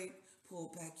a break,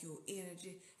 pull back your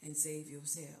energy, and save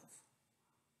yourself.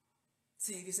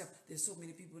 Save yourself. There's so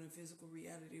many people in physical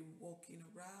reality walking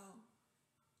around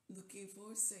looking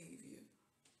for a savior,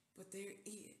 but they're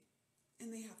it.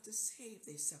 And they have to save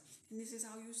themselves. And this is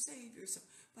how you save yourself,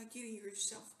 by getting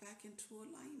yourself back into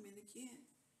alignment again.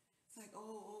 It's like,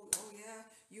 oh yeah,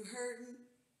 you hurting?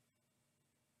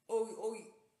 Oh,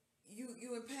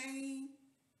 you in pain?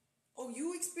 Oh,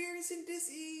 you experiencing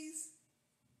dis-ease?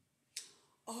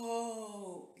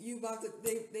 Oh, you about to,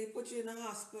 they put you in the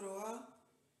hospital, huh?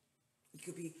 It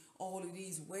could be all of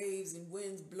these waves and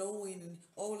winds blowing and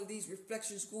all of these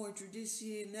reflections going through this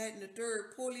here and that and the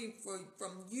third, pulling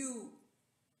from you.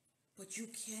 But you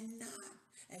cannot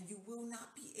and you will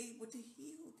not be able to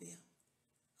heal them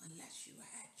unless you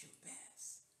are at your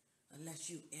best, unless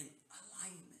you're in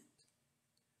alignment.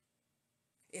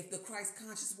 If the Christ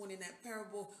conscious one in that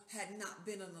parable had not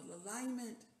been in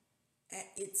alignment at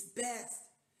its best,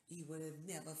 he would have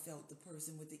never felt the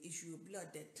person with the issue of blood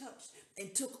that touched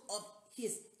and took up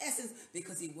his essence,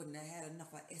 because he wouldn't have had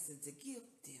enough of essence to give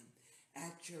them.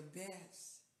 At your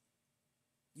best,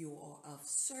 you are of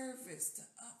service to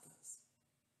others.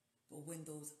 But when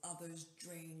those others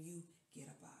drain you, get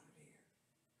up out of there.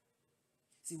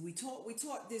 See, we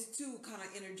taught this too, kind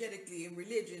of energetically in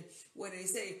religion, where they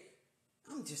say,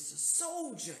 I'm just a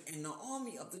soldier in the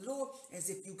army of the Lord, as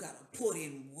if you got to put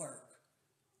in work.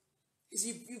 As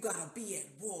if you got to be at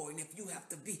war, and if you have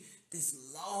to be this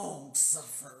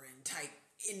long-suffering type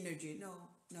energy. No.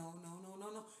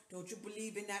 Don't you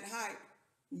believe in that hype?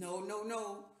 No.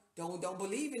 Don't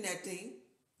believe in that thing.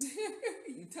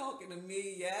 You talking to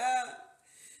me, yeah?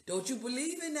 Don't you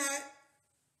believe in that?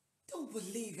 Don't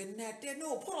believe in that.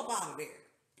 No, pull up out of there.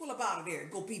 Pull up out of there.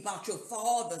 Go be about your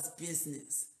father's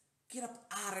business. Get up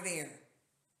out of there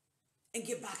and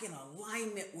get back in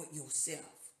alignment with yourself.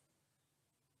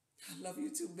 I love you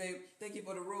too, babe. Thank you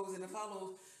for the rose and the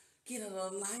follows. Get in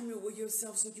alignment with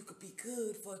yourself so you could be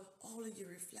good for all of your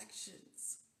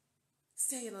reflections.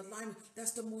 Stay in alignment.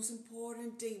 That's the most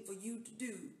important thing for you to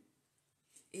do,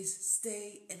 is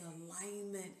stay in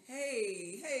alignment.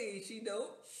 Hey, she know.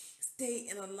 Stay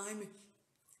in alignment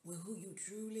with who you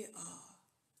truly are.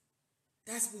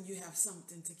 That's when you have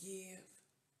something to give.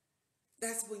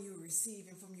 That's when you're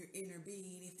receiving from your inner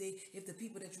being. If the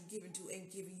people that you're giving to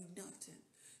ain't giving you nothing,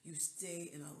 you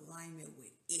stay in alignment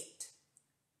with it,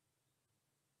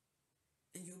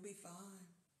 and you'll be fine.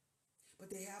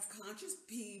 But they have conscious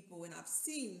people, and I've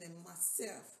seen them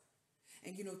myself.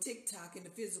 And TikTok in the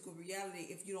physical reality,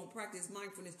 if you don't practice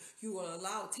mindfulness, you will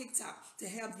allow TikTok to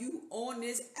have you on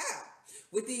this app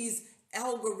with these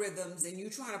algorithms, and you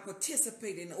trying to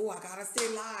participate in, I gotta stay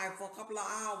live for a couple of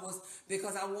hours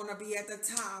because I want to be at the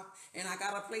top, and I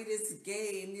gotta play this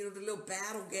game, the little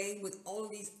battle game with all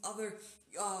of these other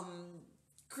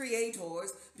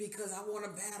creators, because I want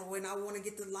to battle and I want to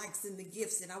get the likes and the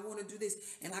gifts, and I want to do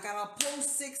this, and I gotta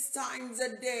post 6 times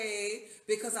a day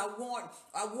because I want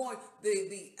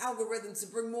the algorithm to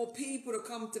bring more people to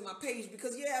come to my page,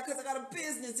 because I got a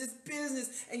business. It's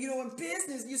business, and in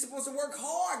business you're supposed to work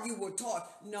hard, you were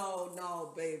taught.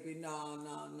 No, baby, no.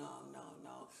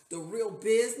 The real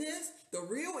business, the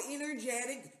real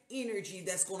energetic energy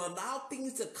that's going to allow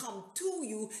things to come to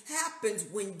you happens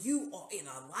when you are in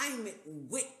alignment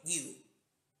with you.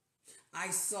 I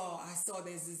saw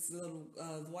there's this little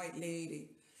white lady,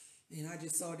 and I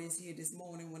just saw this here this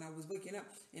morning when I was waking up,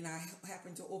 and I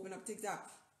happened to open up TikTok.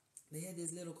 They had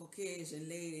this little Caucasian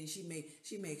lady, and she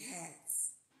make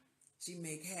hats. She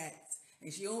make hats,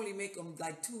 and she only make them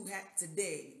like 2 hats a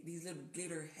day. These little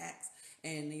glitter hats,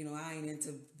 and I ain't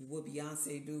into what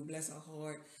Beyonce do. Bless her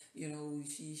heart.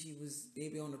 She was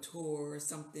maybe on a tour or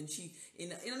something.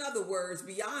 In other words,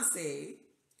 Beyonce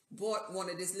bought one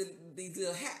of these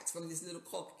little hats from this little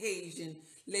Caucasian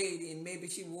lady, and maybe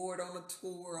she wore it on a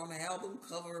tour, on an album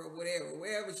cover, or whatever,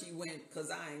 wherever she went. Cause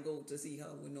I ain't go to see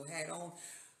her with no hat on.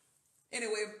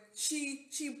 Anyway,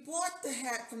 she bought the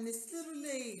hat from this little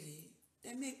lady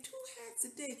that make 2 hats a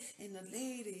day, and the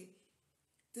lady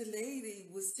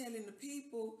was telling the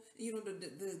people,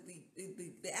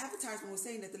 the advertisement was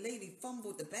saying that the lady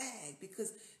fumbled the bag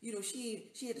because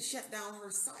she had to shut down her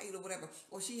site or whatever,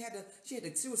 or she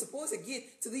was supposed to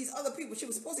get to these other people. She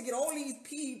was supposed to get all these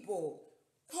people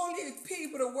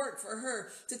to work for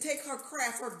her, to take her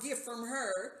craft, her gift from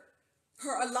her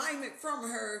alignment from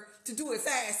her, to do it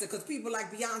faster, because people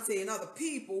like Beyonce and other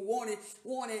people wanted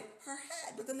her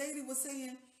hat. But the lady was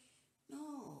saying,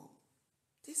 no,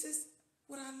 this is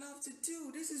what I love to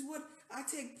do. This is what I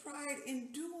take pride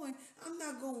in doing. I'm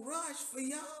not going to rush for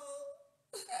y'all.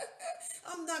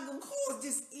 I'm not going to cause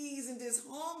dis-ease and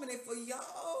disharmony for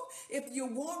y'all. If you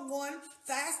want one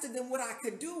faster than what I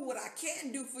could do, what I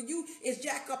can do for you is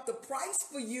jack up the price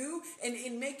for you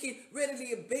and make it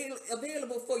readily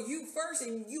available for you first,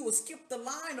 and you will skip the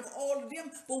line of all of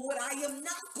them. But what I am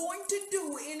not going to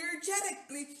do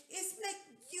energetically is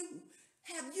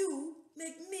have you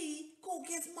make me go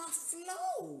against my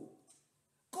flow.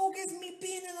 Go against me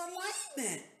being in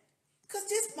alignment. Because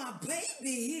this my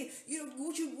baby here.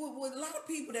 What a lot of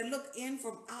people that look in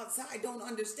from outside don't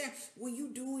understand. When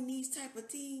you doing these type of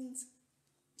things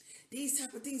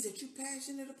that you're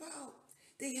passionate about,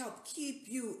 they help keep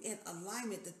you in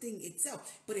alignment, the thing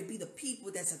itself. But it be the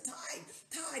people that's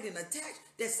tied and attached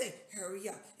that say, hurry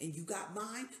up, and you got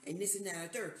mine, and this and that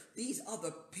and third. These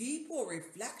other people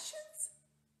reflections,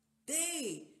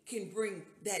 they can bring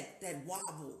that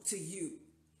wobble to you.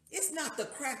 It's not the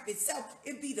crap itself.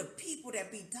 It be the people that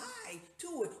be tied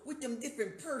to it with them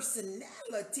different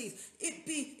personalities. It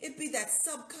be that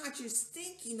subconscious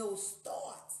thinking, those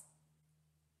thoughts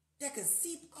that can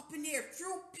seep up in there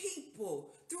through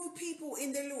people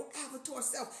in their little avatar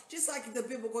self. Just like the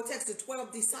biblical text, the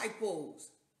 12 disciples.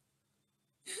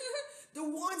 The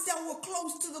ones that were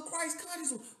close to the Christ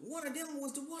consciousness. One of them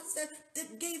was the ones that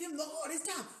gave him the hardest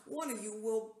time. One of you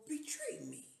will betray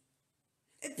me.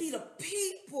 It be the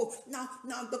people. Now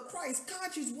the Christ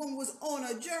conscious one was on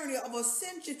a journey of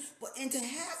ascension, and to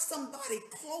have somebody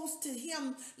close to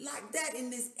him like that in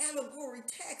this allegory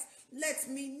text lets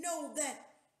me know that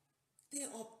there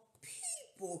are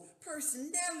people,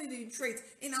 personality traits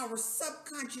in our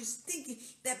subconscious thinking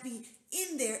that be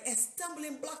in there as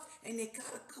stumbling blocks, and they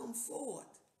gotta come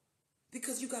forth.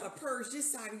 Because you gotta purge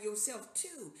this side of yourself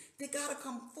too. They gotta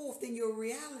come forth in your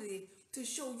reality to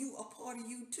show you a part of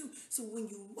you too. So when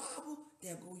you wobble,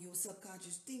 there go your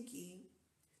subconscious thinking.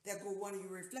 There go one of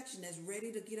your reflections that's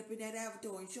ready to get up in that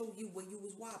avatar and show you where you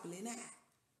was wobbling at.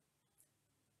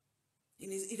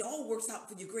 And it all works out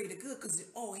for your greater good, because it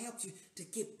all helps you to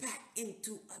get back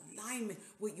into alignment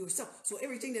with yourself. So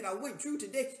everything that I went through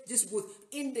today just was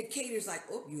indicators like,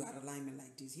 oh, you out of alignment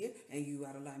like this here, and you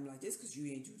out of alignment like this because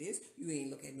you ain't do this. You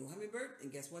ain't look at no hummingbird.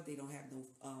 And guess what? They don't have no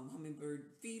hummingbird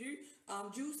feeder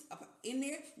juice up in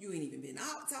there. You ain't even been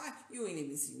outside. You ain't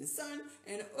even seen the sun.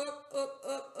 And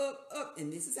up.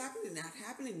 And this is happening, not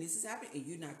happening. This is happening. And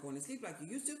you're not going to sleep like you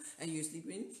used to. And you're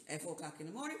sleeping at 4 o'clock in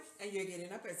the morning. And you're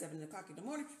getting up at 7 o'clock in the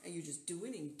morning. And you're just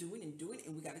doing and doing and doing.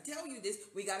 And we got to tell you this.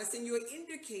 We got to send you an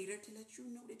indicator to let you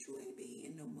know that you ain't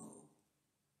being no more.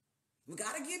 We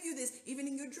got to give you this. Even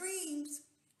in your dreams,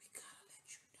 we got to let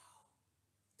you know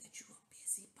that you're a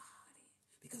busybody.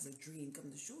 Because a dream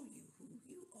comes to show you who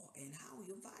you are and how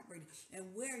you're vibrating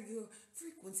and where your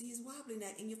frequency is wobbling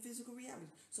at in your physical reality.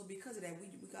 So because of that,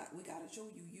 we got to show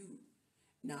you you.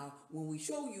 Now, when we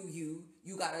show you,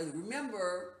 you got to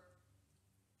remember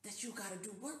that you got to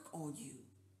do work on you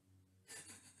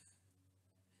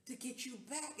to get you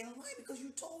back in line, because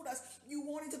you told us you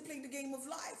wanted to play the game of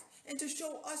life and to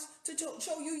show us, to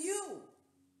show you.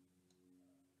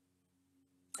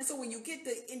 And so when you get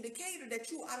the indicator that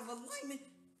you out of alignment,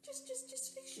 just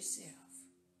fix yourself.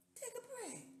 Take a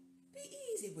break. Be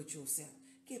easy with yourself.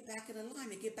 Get back in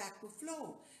alignment. Get back with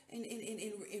flow. And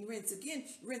rinse again.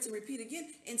 Rinse and repeat again.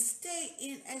 And stay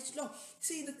in as flow.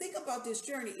 See, the thing about this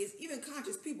journey is even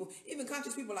conscious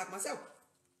people like myself,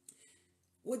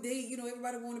 What they,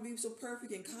 everybody want to be so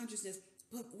perfect in consciousness,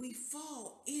 but we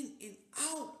fall in and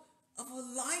out of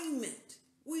alignment.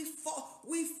 We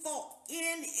fall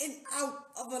in and out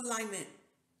of alignment.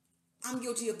 I'm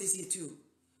guilty of this here too.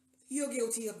 You're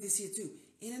guilty of this here too.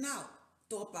 In and out.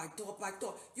 Thought by thought by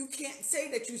thought. You can't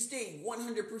say that you stay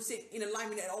 100% in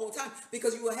alignment at all times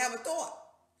because you will have a thought.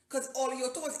 Because all of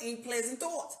your thoughts ain't pleasant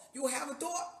thoughts. You will have a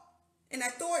thought. And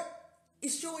that thought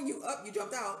is showing you up. You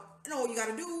jumped out. And all you got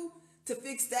to do to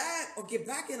fix that or get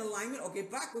back in alignment or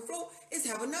get back with flow is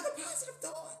have another positive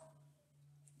thought.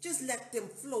 Just let them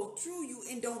flow through you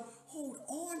and don't hold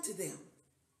on to them.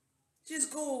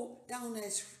 Just go down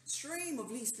that stream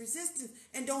of least resistance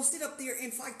and don't sit up there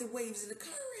and fight the waves of the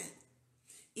current.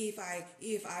 If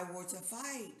I were to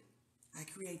fight, I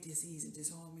create disease and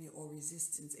disharmony or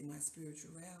resistance in my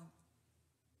spiritual realm.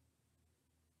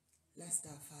 Let's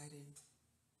stop fighting.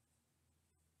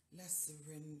 Let's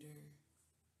surrender.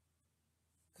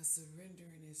 Because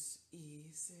surrendering is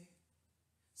easy.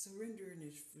 Surrendering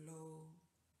is flow.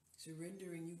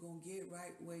 Surrendering, you're going to get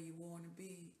right where you want to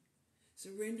be.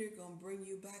 Surrender going to bring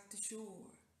you back to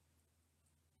shore.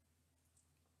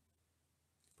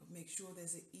 But make sure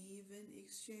there's an even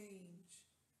exchange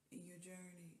in your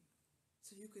journey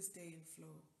so you can stay in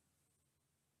flow.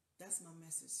 That's my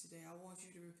message today. I want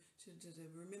you to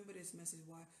remember this message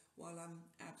while I'm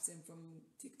absent from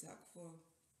TikTok for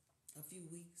a few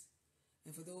weeks.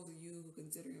 And for those of you who are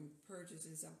considering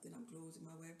purchasing something, I'm closing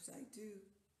my website too.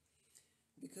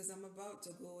 Because I'm about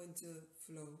to go into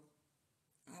flow.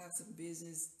 I have some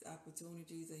business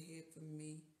opportunities ahead for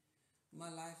me. My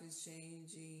life is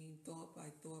changing thought by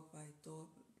thought by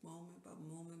thought, moment by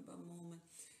moment by moment.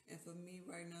 And for me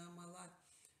right now in my life,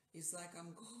 it's like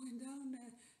I'm going down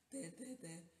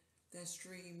that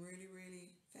stream really,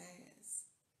 really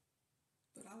fast.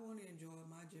 But I want to enjoy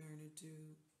my journey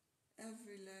too.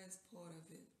 Every last part of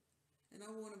it. And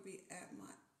I want to be at my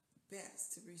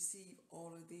best to receive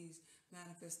all of these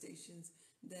manifestations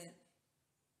that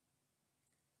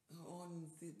are on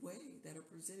the way, that are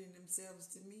presenting themselves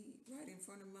to me right in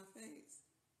front of my face.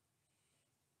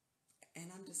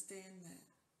 And understand that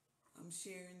I'm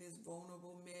sharing this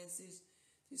vulnerable message,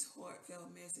 this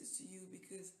heartfelt message to you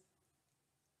because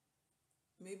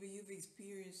maybe you've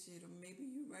experienced it or maybe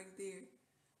you're right there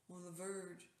on the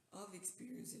verge of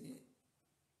experiencing it.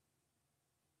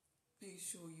 Make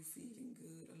sure you're feeling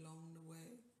good along the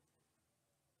way.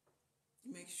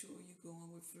 Make sure you're going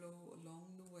with flow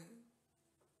along the way.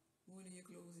 When are you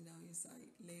closing down your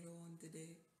site? Later on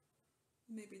today.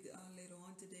 Maybe later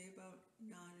on today, about 9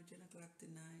 or 10 o'clock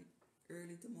tonight.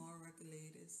 Early tomorrow at the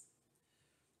latest.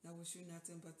 I wish you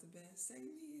nothing but the best.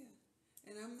 Same here.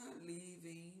 And I'm not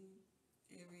leaving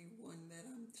everyone that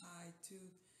I'm tied to.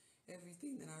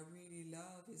 Everything that I really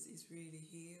love is really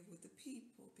here with the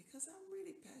people because I'm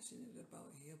really passionate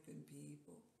about helping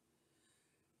people.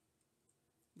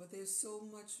 But there's so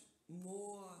much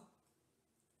more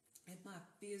in my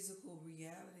physical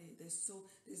reality.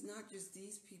 There's not just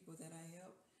these people that I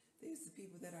help. There's the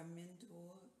people that I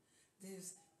mentor.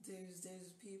 There's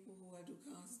people who I do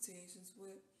consultations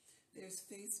with. There's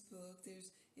Facebook. There's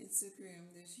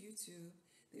Instagram. There's YouTube.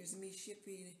 There's me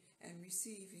shipping and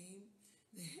receiving.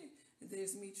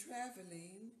 There's me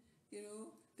traveling,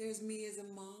 There's me as a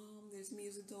mom. There's me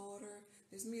as a daughter.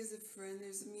 There's me as a friend.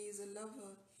 There's me as a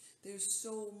lover. There's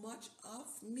so much of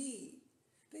me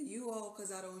that you all,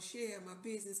 because I don't share my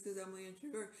business because I'm an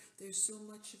introvert, there's so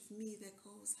much of me that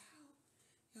goes out.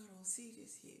 Y'all don't see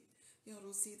this here. Y'all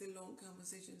don't see the long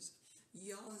conversations.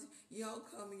 Y'all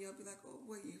come and y'all be like, oh,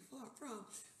 where you far from?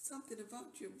 Something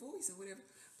about your voice or whatever.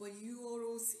 But you all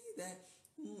don't see that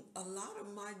a lot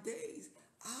of my days,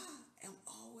 I am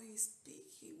always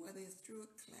speaking, whether it's through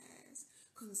a class,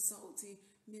 consulting,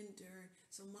 mentoring.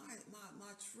 So my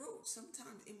throat,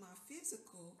 sometimes in my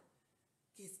physical,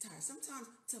 gets tired. Sometimes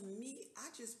to me, I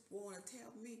just want to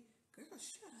tell me, girl,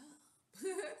 shut up.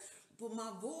 But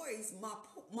my voice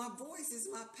is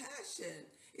my passion.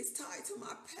 It's tied to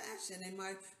my passion and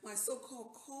my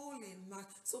so-called calling, my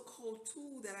so-called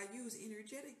tool that I use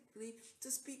energetically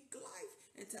to speak life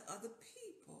into other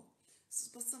people.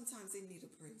 But sometimes they need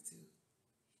a break too.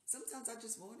 Sometimes I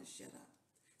just want to shut up.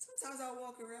 Sometimes I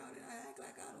walk around and I act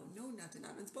like I don't know nothing.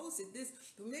 I've been posted this,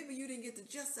 but maybe you didn't get the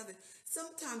gist of it.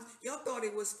 Sometimes y'all thought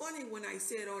it was funny when I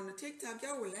said on the TikTok,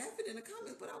 y'all were laughing in the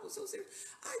comments, but I was so serious.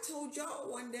 I told y'all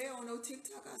one day on no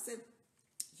TikTok, I said,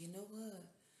 you know what?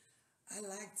 I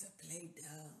like to play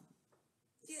dumb.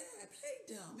 Yeah, play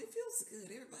dumb. It feels good.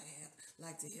 Everybody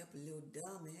like to help a little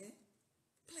dumb, eh?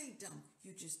 Play dumb.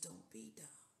 You just don't be dumb.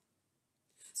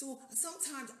 So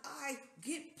sometimes I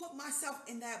put myself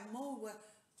in that mode where,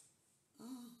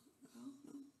 oh, I don't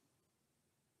know.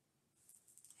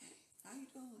 Hey, how you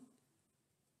doing?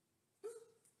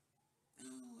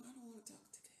 No, I don't want to talk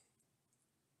today.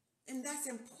 And that's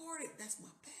important. That's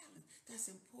my balance. That's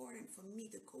important for me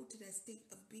to go to that state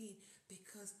of being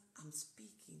because I'm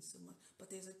speaking so much. But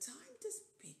there's a time to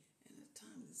speak and a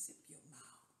time to zip your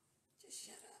mouth. Just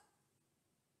shut up.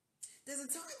 There's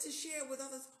a time to share with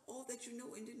others all that you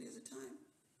know, and then there's a time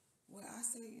where I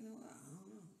say, I don't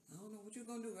know. I don't know what you're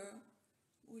going to do, girl.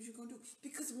 What you going to do?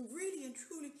 Because really and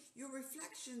truly, your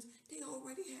reflections, they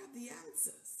already have the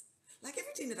answers. Like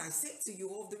everything that I say to you,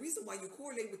 or the reason why you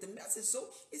correlate with the message, so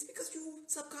it's because you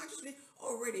subconsciously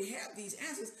already have these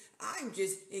answers. I'm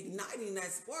just igniting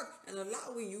that spark and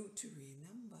allowing you to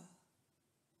remember.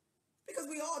 Because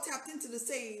we all tapped into the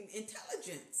same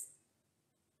intelligence.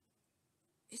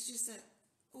 It's just that,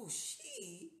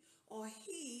 she or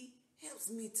he helps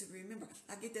me to remember.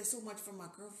 I get that so much from my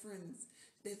girlfriends.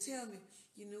 They tell me,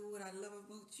 you know what I love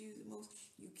about you the most?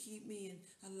 You keep me in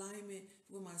alignment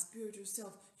with my spiritual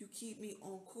self. You keep me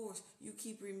on course. You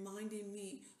keep reminding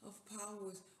me of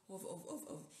powers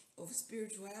of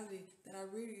spirituality that I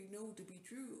really know to be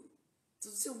true.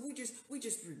 So we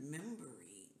just remembering.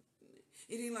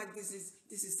 It ain't like this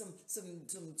is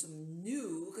some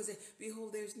new, because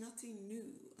behold, there's nothing new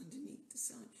underneath the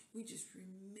sun. We just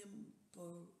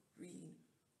remembering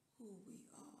who we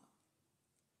are.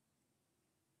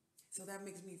 So that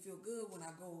makes me feel good when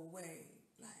I go away.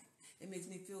 Like, it makes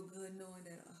me feel good knowing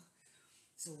that.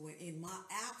 So when in my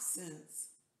absence,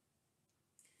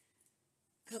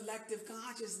 collective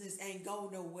consciousness ain't go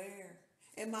nowhere.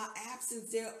 In my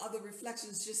absence, there are other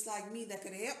reflections just like me that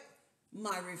could help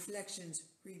my reflections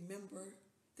remember.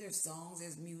 There's songs,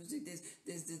 there's music,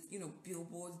 there's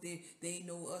billboards. They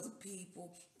know other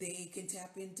people. They can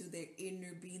tap into their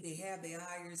inner being. They have their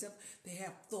higher self. They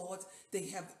have thoughts. They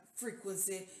have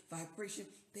frequency, vibration.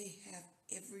 They have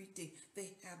everything.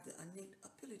 They have the innate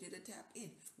ability to tap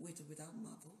in with or without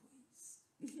my voice.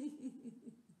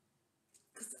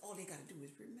 Because all they got to do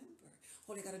is remember.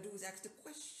 All they got to do is ask the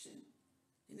question.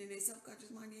 And in their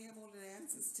subconscious mind, they have all the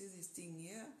answers to this thing,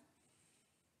 yeah?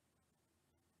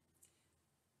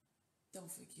 Don't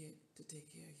forget to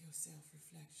take care of your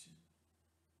self-reflection.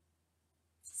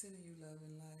 Sending you love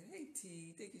and light. Hey,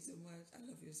 T, thank you so much. I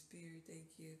love your spirit.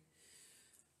 Thank you.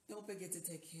 Don't forget to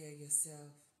take care of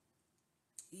yourself.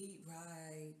 Eat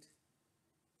right.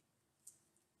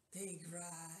 Think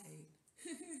right.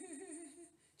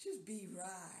 Just be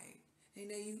right. And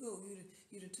there you go.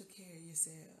 You done took care of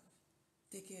yourself.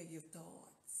 Take care of your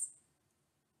thoughts.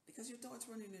 Because your thoughts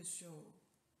running this show.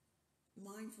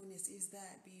 Mindfulness is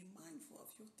that, being mindful of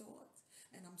your thoughts.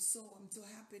 And I'm so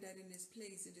happy that in this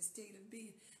place, in this state of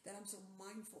being, that I'm so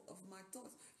mindful of my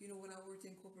thoughts. When I worked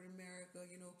in corporate America,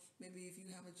 maybe if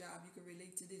you have a job, you can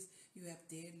relate to this. You have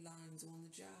deadlines on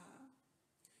the job.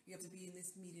 You have to be in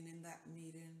this meeting and that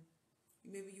meeting.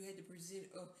 Maybe you had to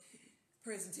present a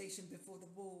presentation before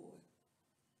the board.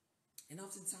 And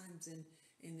oftentimes in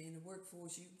the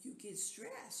workforce, you get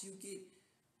stressed. You get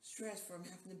stressed from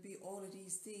having to be all of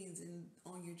these things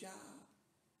on your job.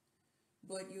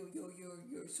 But your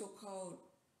so-called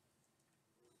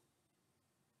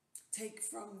take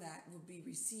from that would be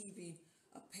receiving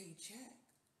a paycheck.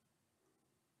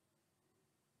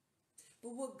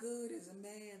 But what good is a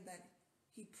man that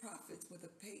he profits with a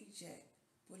paycheck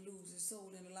but loses his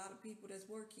soul? And a lot of people that's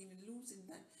working and losing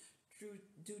that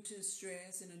due to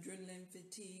stress and adrenaline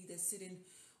fatigue, that's sitting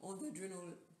on the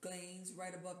adrenal glands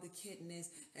right above the kidneys,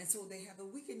 and so they have a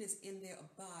weakness in their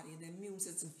body and their immune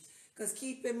system. Because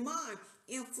keep in mind,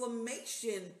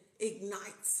 inflammation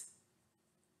ignites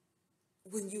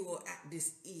when you are at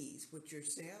dis-ease with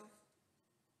yourself.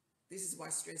 This is why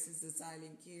stress is a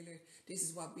silent killer. This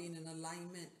is why being in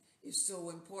alignment is so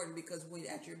important, because when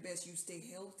at your best, you stay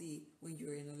healthy when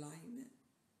you're in alignment.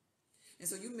 And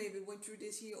so you maybe went through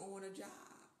this here on a job.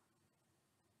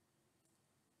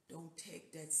 Don't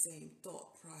take that same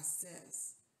thought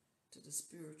process to the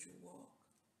spiritual walk.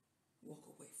 Walk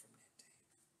away from that thing.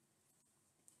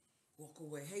 Walk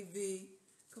away. Hey, V,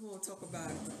 come on, talk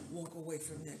about it. Walk away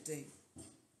from that thing.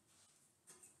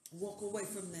 Walk away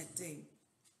from that thing.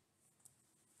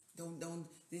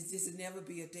 This will never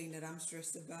be a thing that I'm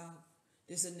stressed about.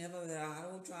 This will never, I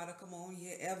don't try to come on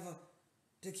here ever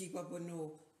to keep up with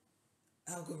no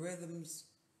algorithms.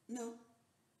 No,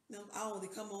 I only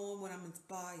come on when I'm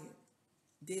inspired.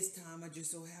 This time I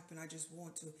just so happen, I just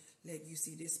want to let you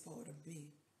see this part of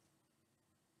me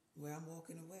where I'm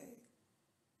walking away.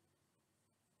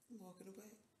 I'm walking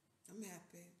away. I'm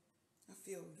happy. I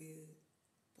feel good.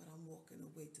 But I'm walking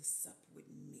away to sup with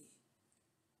me.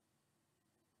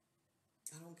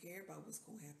 I don't care about what's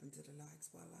going to happen to the likes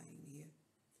while I ain't here.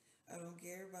 I don't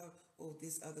care about, oh,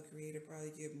 this other creator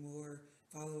probably get more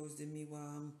followers than me while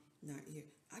I'm not here.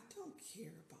 I don't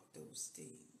care about those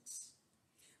things.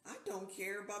 I don't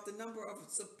care about the number of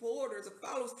supporters or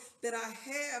followers that I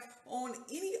have on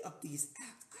any of these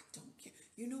apps. I don't care.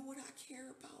 You know what I care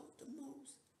about the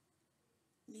most?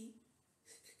 Me.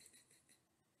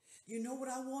 You know what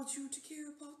I want you to care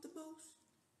about the most?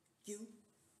 You.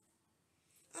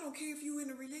 I don't care if you're in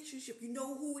a relationship. You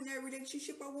know who in that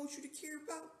relationship I want you to care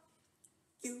about?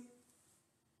 You.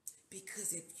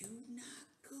 Because if you're not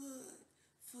good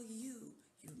for you,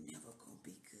 you're never going to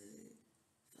be good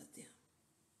for them.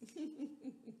 Never.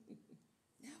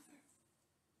 Yeah,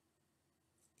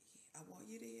 I want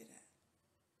you to hear that.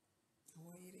 I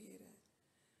want you to hear that.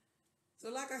 So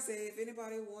like I said, if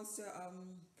anybody wants to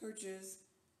purchase,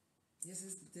 this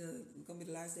is gonna be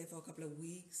the last day for a couple of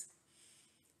weeks.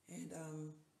 And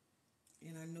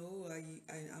I know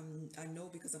I know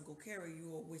because I'm gonna carry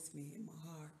you all with me in my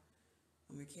heart.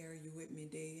 I'm gonna carry you with me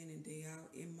day in and day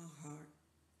out in my heart.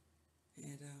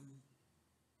 And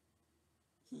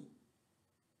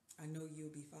I know you'll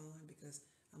be fine because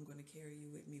I'm gonna carry you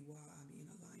with me while I'm in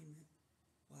alignment,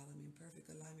 while I'm in perfect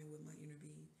alignment with my inner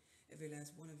being, every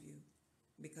last one of you,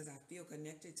 because I feel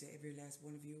connected to every last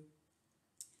one of you.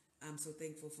 I'm so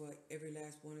thankful for every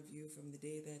last one of you from the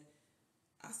day that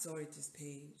I started this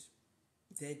page,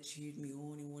 that cheered me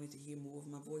on and wanted to hear more of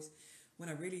my voice. When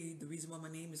the reason why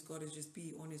my name is God is just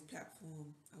be on this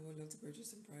platform. I would love to purchase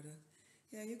some products.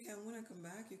 Yeah, you can. When I come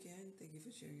back, you can. Thank you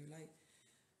for sharing your light.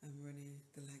 I'm running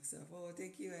the likes up. Oh,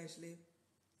 thank you, Ashley.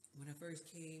 When I first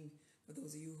came, for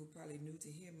those of you who probably new to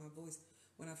hear my voice,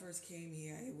 when I first came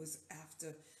here, it was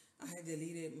after I had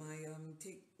deleted my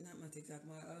not my TikTok,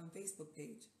 my Facebook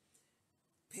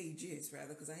pages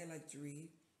rather, because I had like three.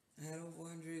 I had over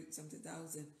 100 something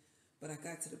thousand, but I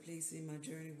got to the place in my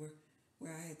journey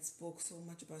where I had spoke so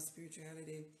much about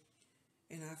spirituality,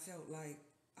 and I felt like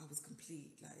I was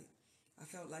complete. Like I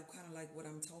felt like kind of like what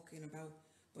I'm talking about,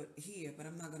 but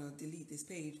I'm not gonna delete this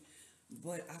page.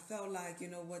 But I felt like, you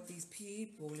know what, these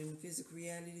people in the physical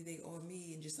reality, they are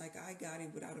me, and just like I got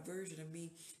it without a version of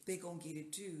me, they gonna get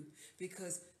it too,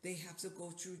 because they have to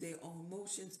go through their own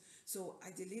emotions. So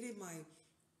I deleted my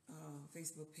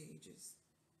Facebook pages,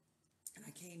 and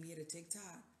I came here to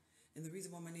TikTok. And the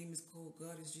reason why my name is called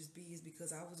God is just be is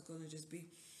because I was gonna just be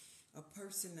a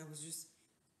person that was just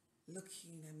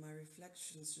looking at my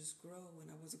reflections just grow,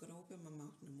 and I wasn't gonna open my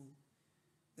mouth no more.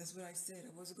 That's what I said.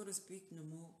 I wasn't gonna speak no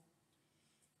more.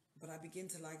 But I began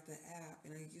to like the app,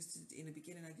 and in the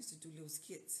beginning, I used to do little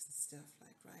skits and stuff,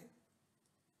 like, right?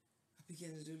 I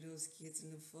began to do little skits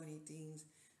and little funny things,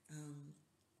 um,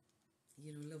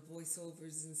 little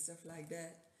voiceovers and stuff like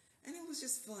that. And it was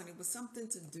just fun. It was something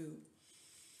to do.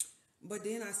 But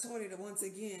then I started once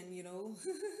again,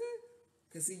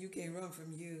 because see, you can't run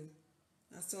from you.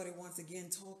 I started once again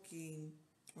talking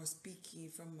or speaking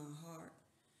from my heart.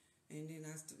 And then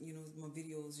my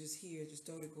videos just here just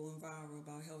started going viral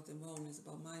about health and wellness,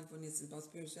 about mindfulness, about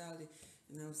spirituality.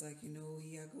 And I was like,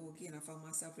 here I go again. I found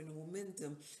myself in the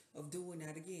momentum of doing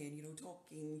that again,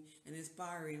 talking and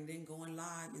inspiring, then going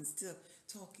live and still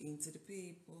talking to the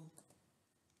people.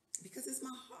 Because it's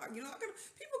my heart.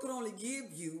 People could only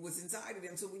give you what's inside of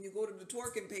them. So when you go to the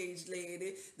twerking page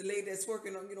lady, the lady that's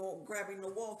working on, grabbing the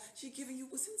wall, she giving you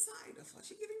what's inside of her.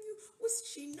 She giving you what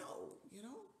she know.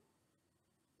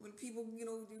 When people,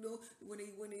 when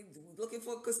they looking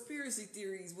for conspiracy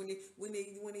theories, when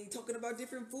they talking about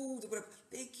different foods or whatever,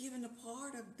 they giving a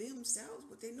part of themselves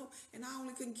what they know. And I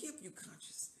only can give you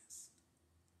consciousness.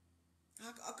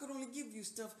 I could only give you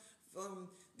stuff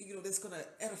that's gonna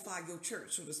edify your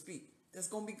church, so to speak. That's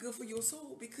gonna be good for your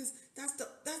soul, because that's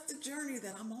the journey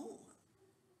that I'm on.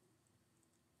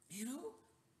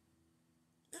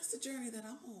 That's the journey that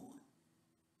I'm on.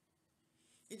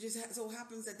 It just so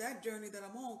happens that journey that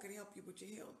I'm on can help you with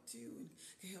your health too, and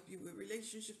can help you with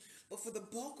relationships. But for the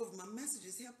bulk of my message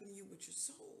is helping you with your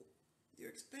soul, your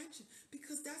expansion,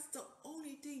 because that's the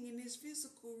only thing in this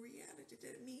physical reality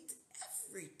that means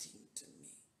everything to me.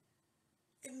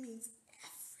 It means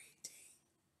everything.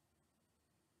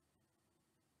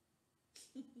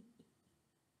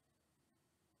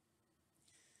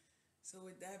 So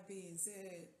with that being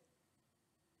said,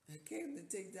 I came to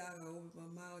TikTok, I opened my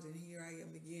mouth, and here I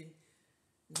am again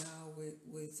now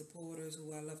with supporters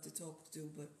who I love to talk to.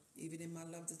 But even in my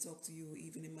love to talk to you,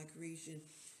 even in my creation,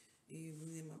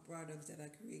 even in my products that I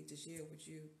create to share with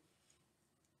you,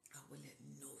 I will let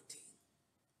nothing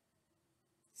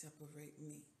separate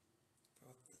me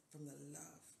from the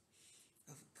love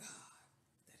of God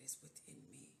that is within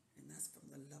me. And that's from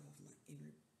the love of my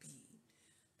inner being.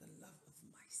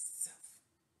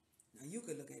 you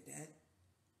could look at that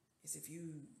as if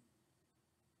you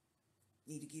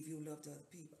need to give your love to other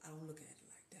people. I don't look at it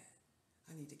like that.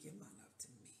 I need to give my love to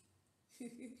me.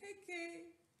 Okay.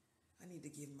 I need to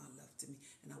give my love to me,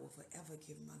 and I will forever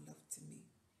give my love to me.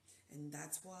 And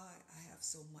that's why I have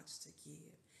so much to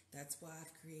give. That's why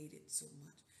I've created so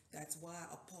much. That's why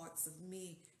a parts of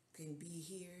me can be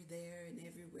here, there, and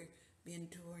everywhere.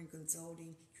 Mentoring,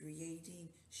 consulting, creating,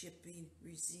 shipping,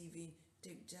 receiving,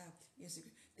 TikTok,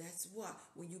 Instagram. That's why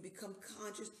when you become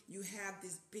conscious, you have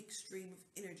this big stream of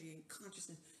energy and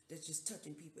consciousness that's just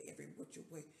touching people every which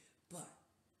way. But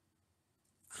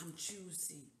I'm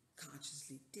choosing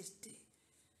consciously this day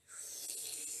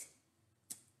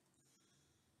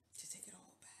to take it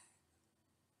all back.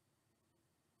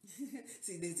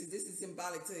 See, this is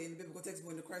symbolic to in the biblical text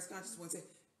when the Christ conscious one said,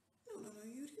 no,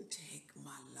 you didn't take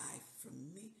my life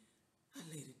from me. I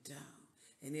laid it down.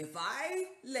 And if I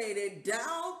laid it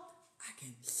down, I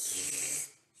can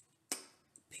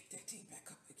pick that thing back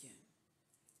up again.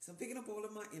 So I'm picking up all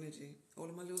of my energy, all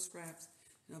of my little scraps,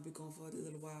 and I'll be gone for a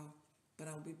little while. But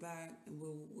I'll be back, and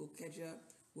we'll catch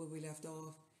up where we left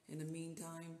off. In the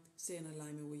meantime, stay in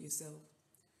alignment with yourself.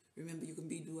 Remember, you can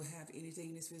be, do, or have anything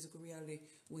in this physical reality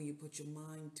when you put your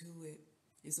mind to it.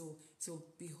 And so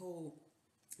behold,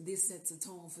 this sets a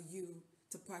tone for you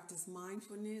to practice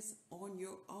mindfulness on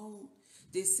your own.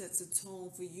 This sets a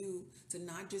tone for you to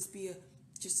not just be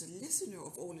just a listener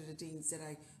of all of the things that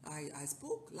I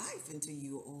spoke life into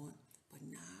you on, but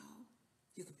now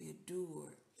you could be a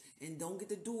doer. And don't get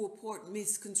the doer part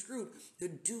misconstrued. The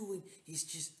doing is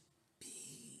just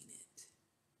being it.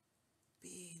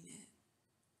 Being it.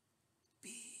 Be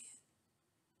it.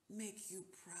 Make you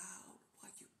proud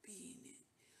while you're being it.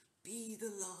 Be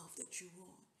the love that you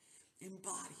want.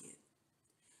 Embody it.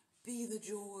 Be the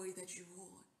joy that you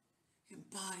want.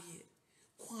 Embody it.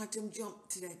 Quantum jump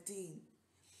to that thing.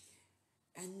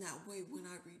 And that way when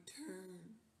I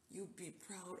return, you'll be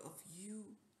proud of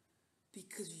you.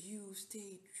 Because you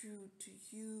stayed true to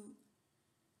you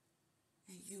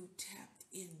and you tapped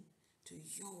into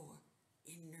your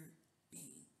inner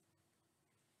being.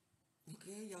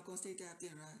 Okay, y'all gonna stay tapped in,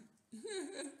 right?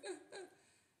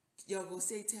 Y'all gonna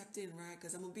stay tapped in, right?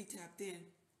 Because I'm gonna be tapped in.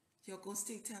 Y'all gonna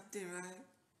stay tapped in, right?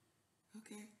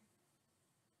 Okay?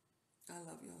 I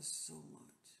love y'all so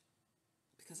much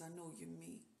because I know you're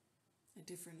me at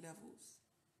different levels.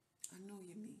 I know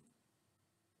you're me.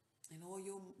 And all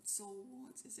your soul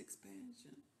wants is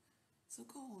expansion. So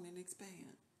go on and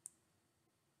expand.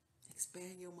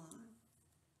 Expand your mind.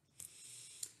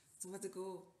 So I'm about to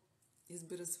go. It's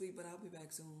bittersweet, but I'll be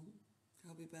back soon.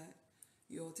 I'll be back.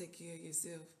 You all take care of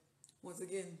yourself. Once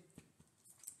again,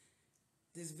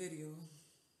 this video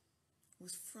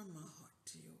was from my heart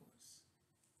to yours.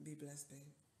 Be blessed,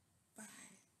 babe.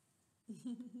 Bye.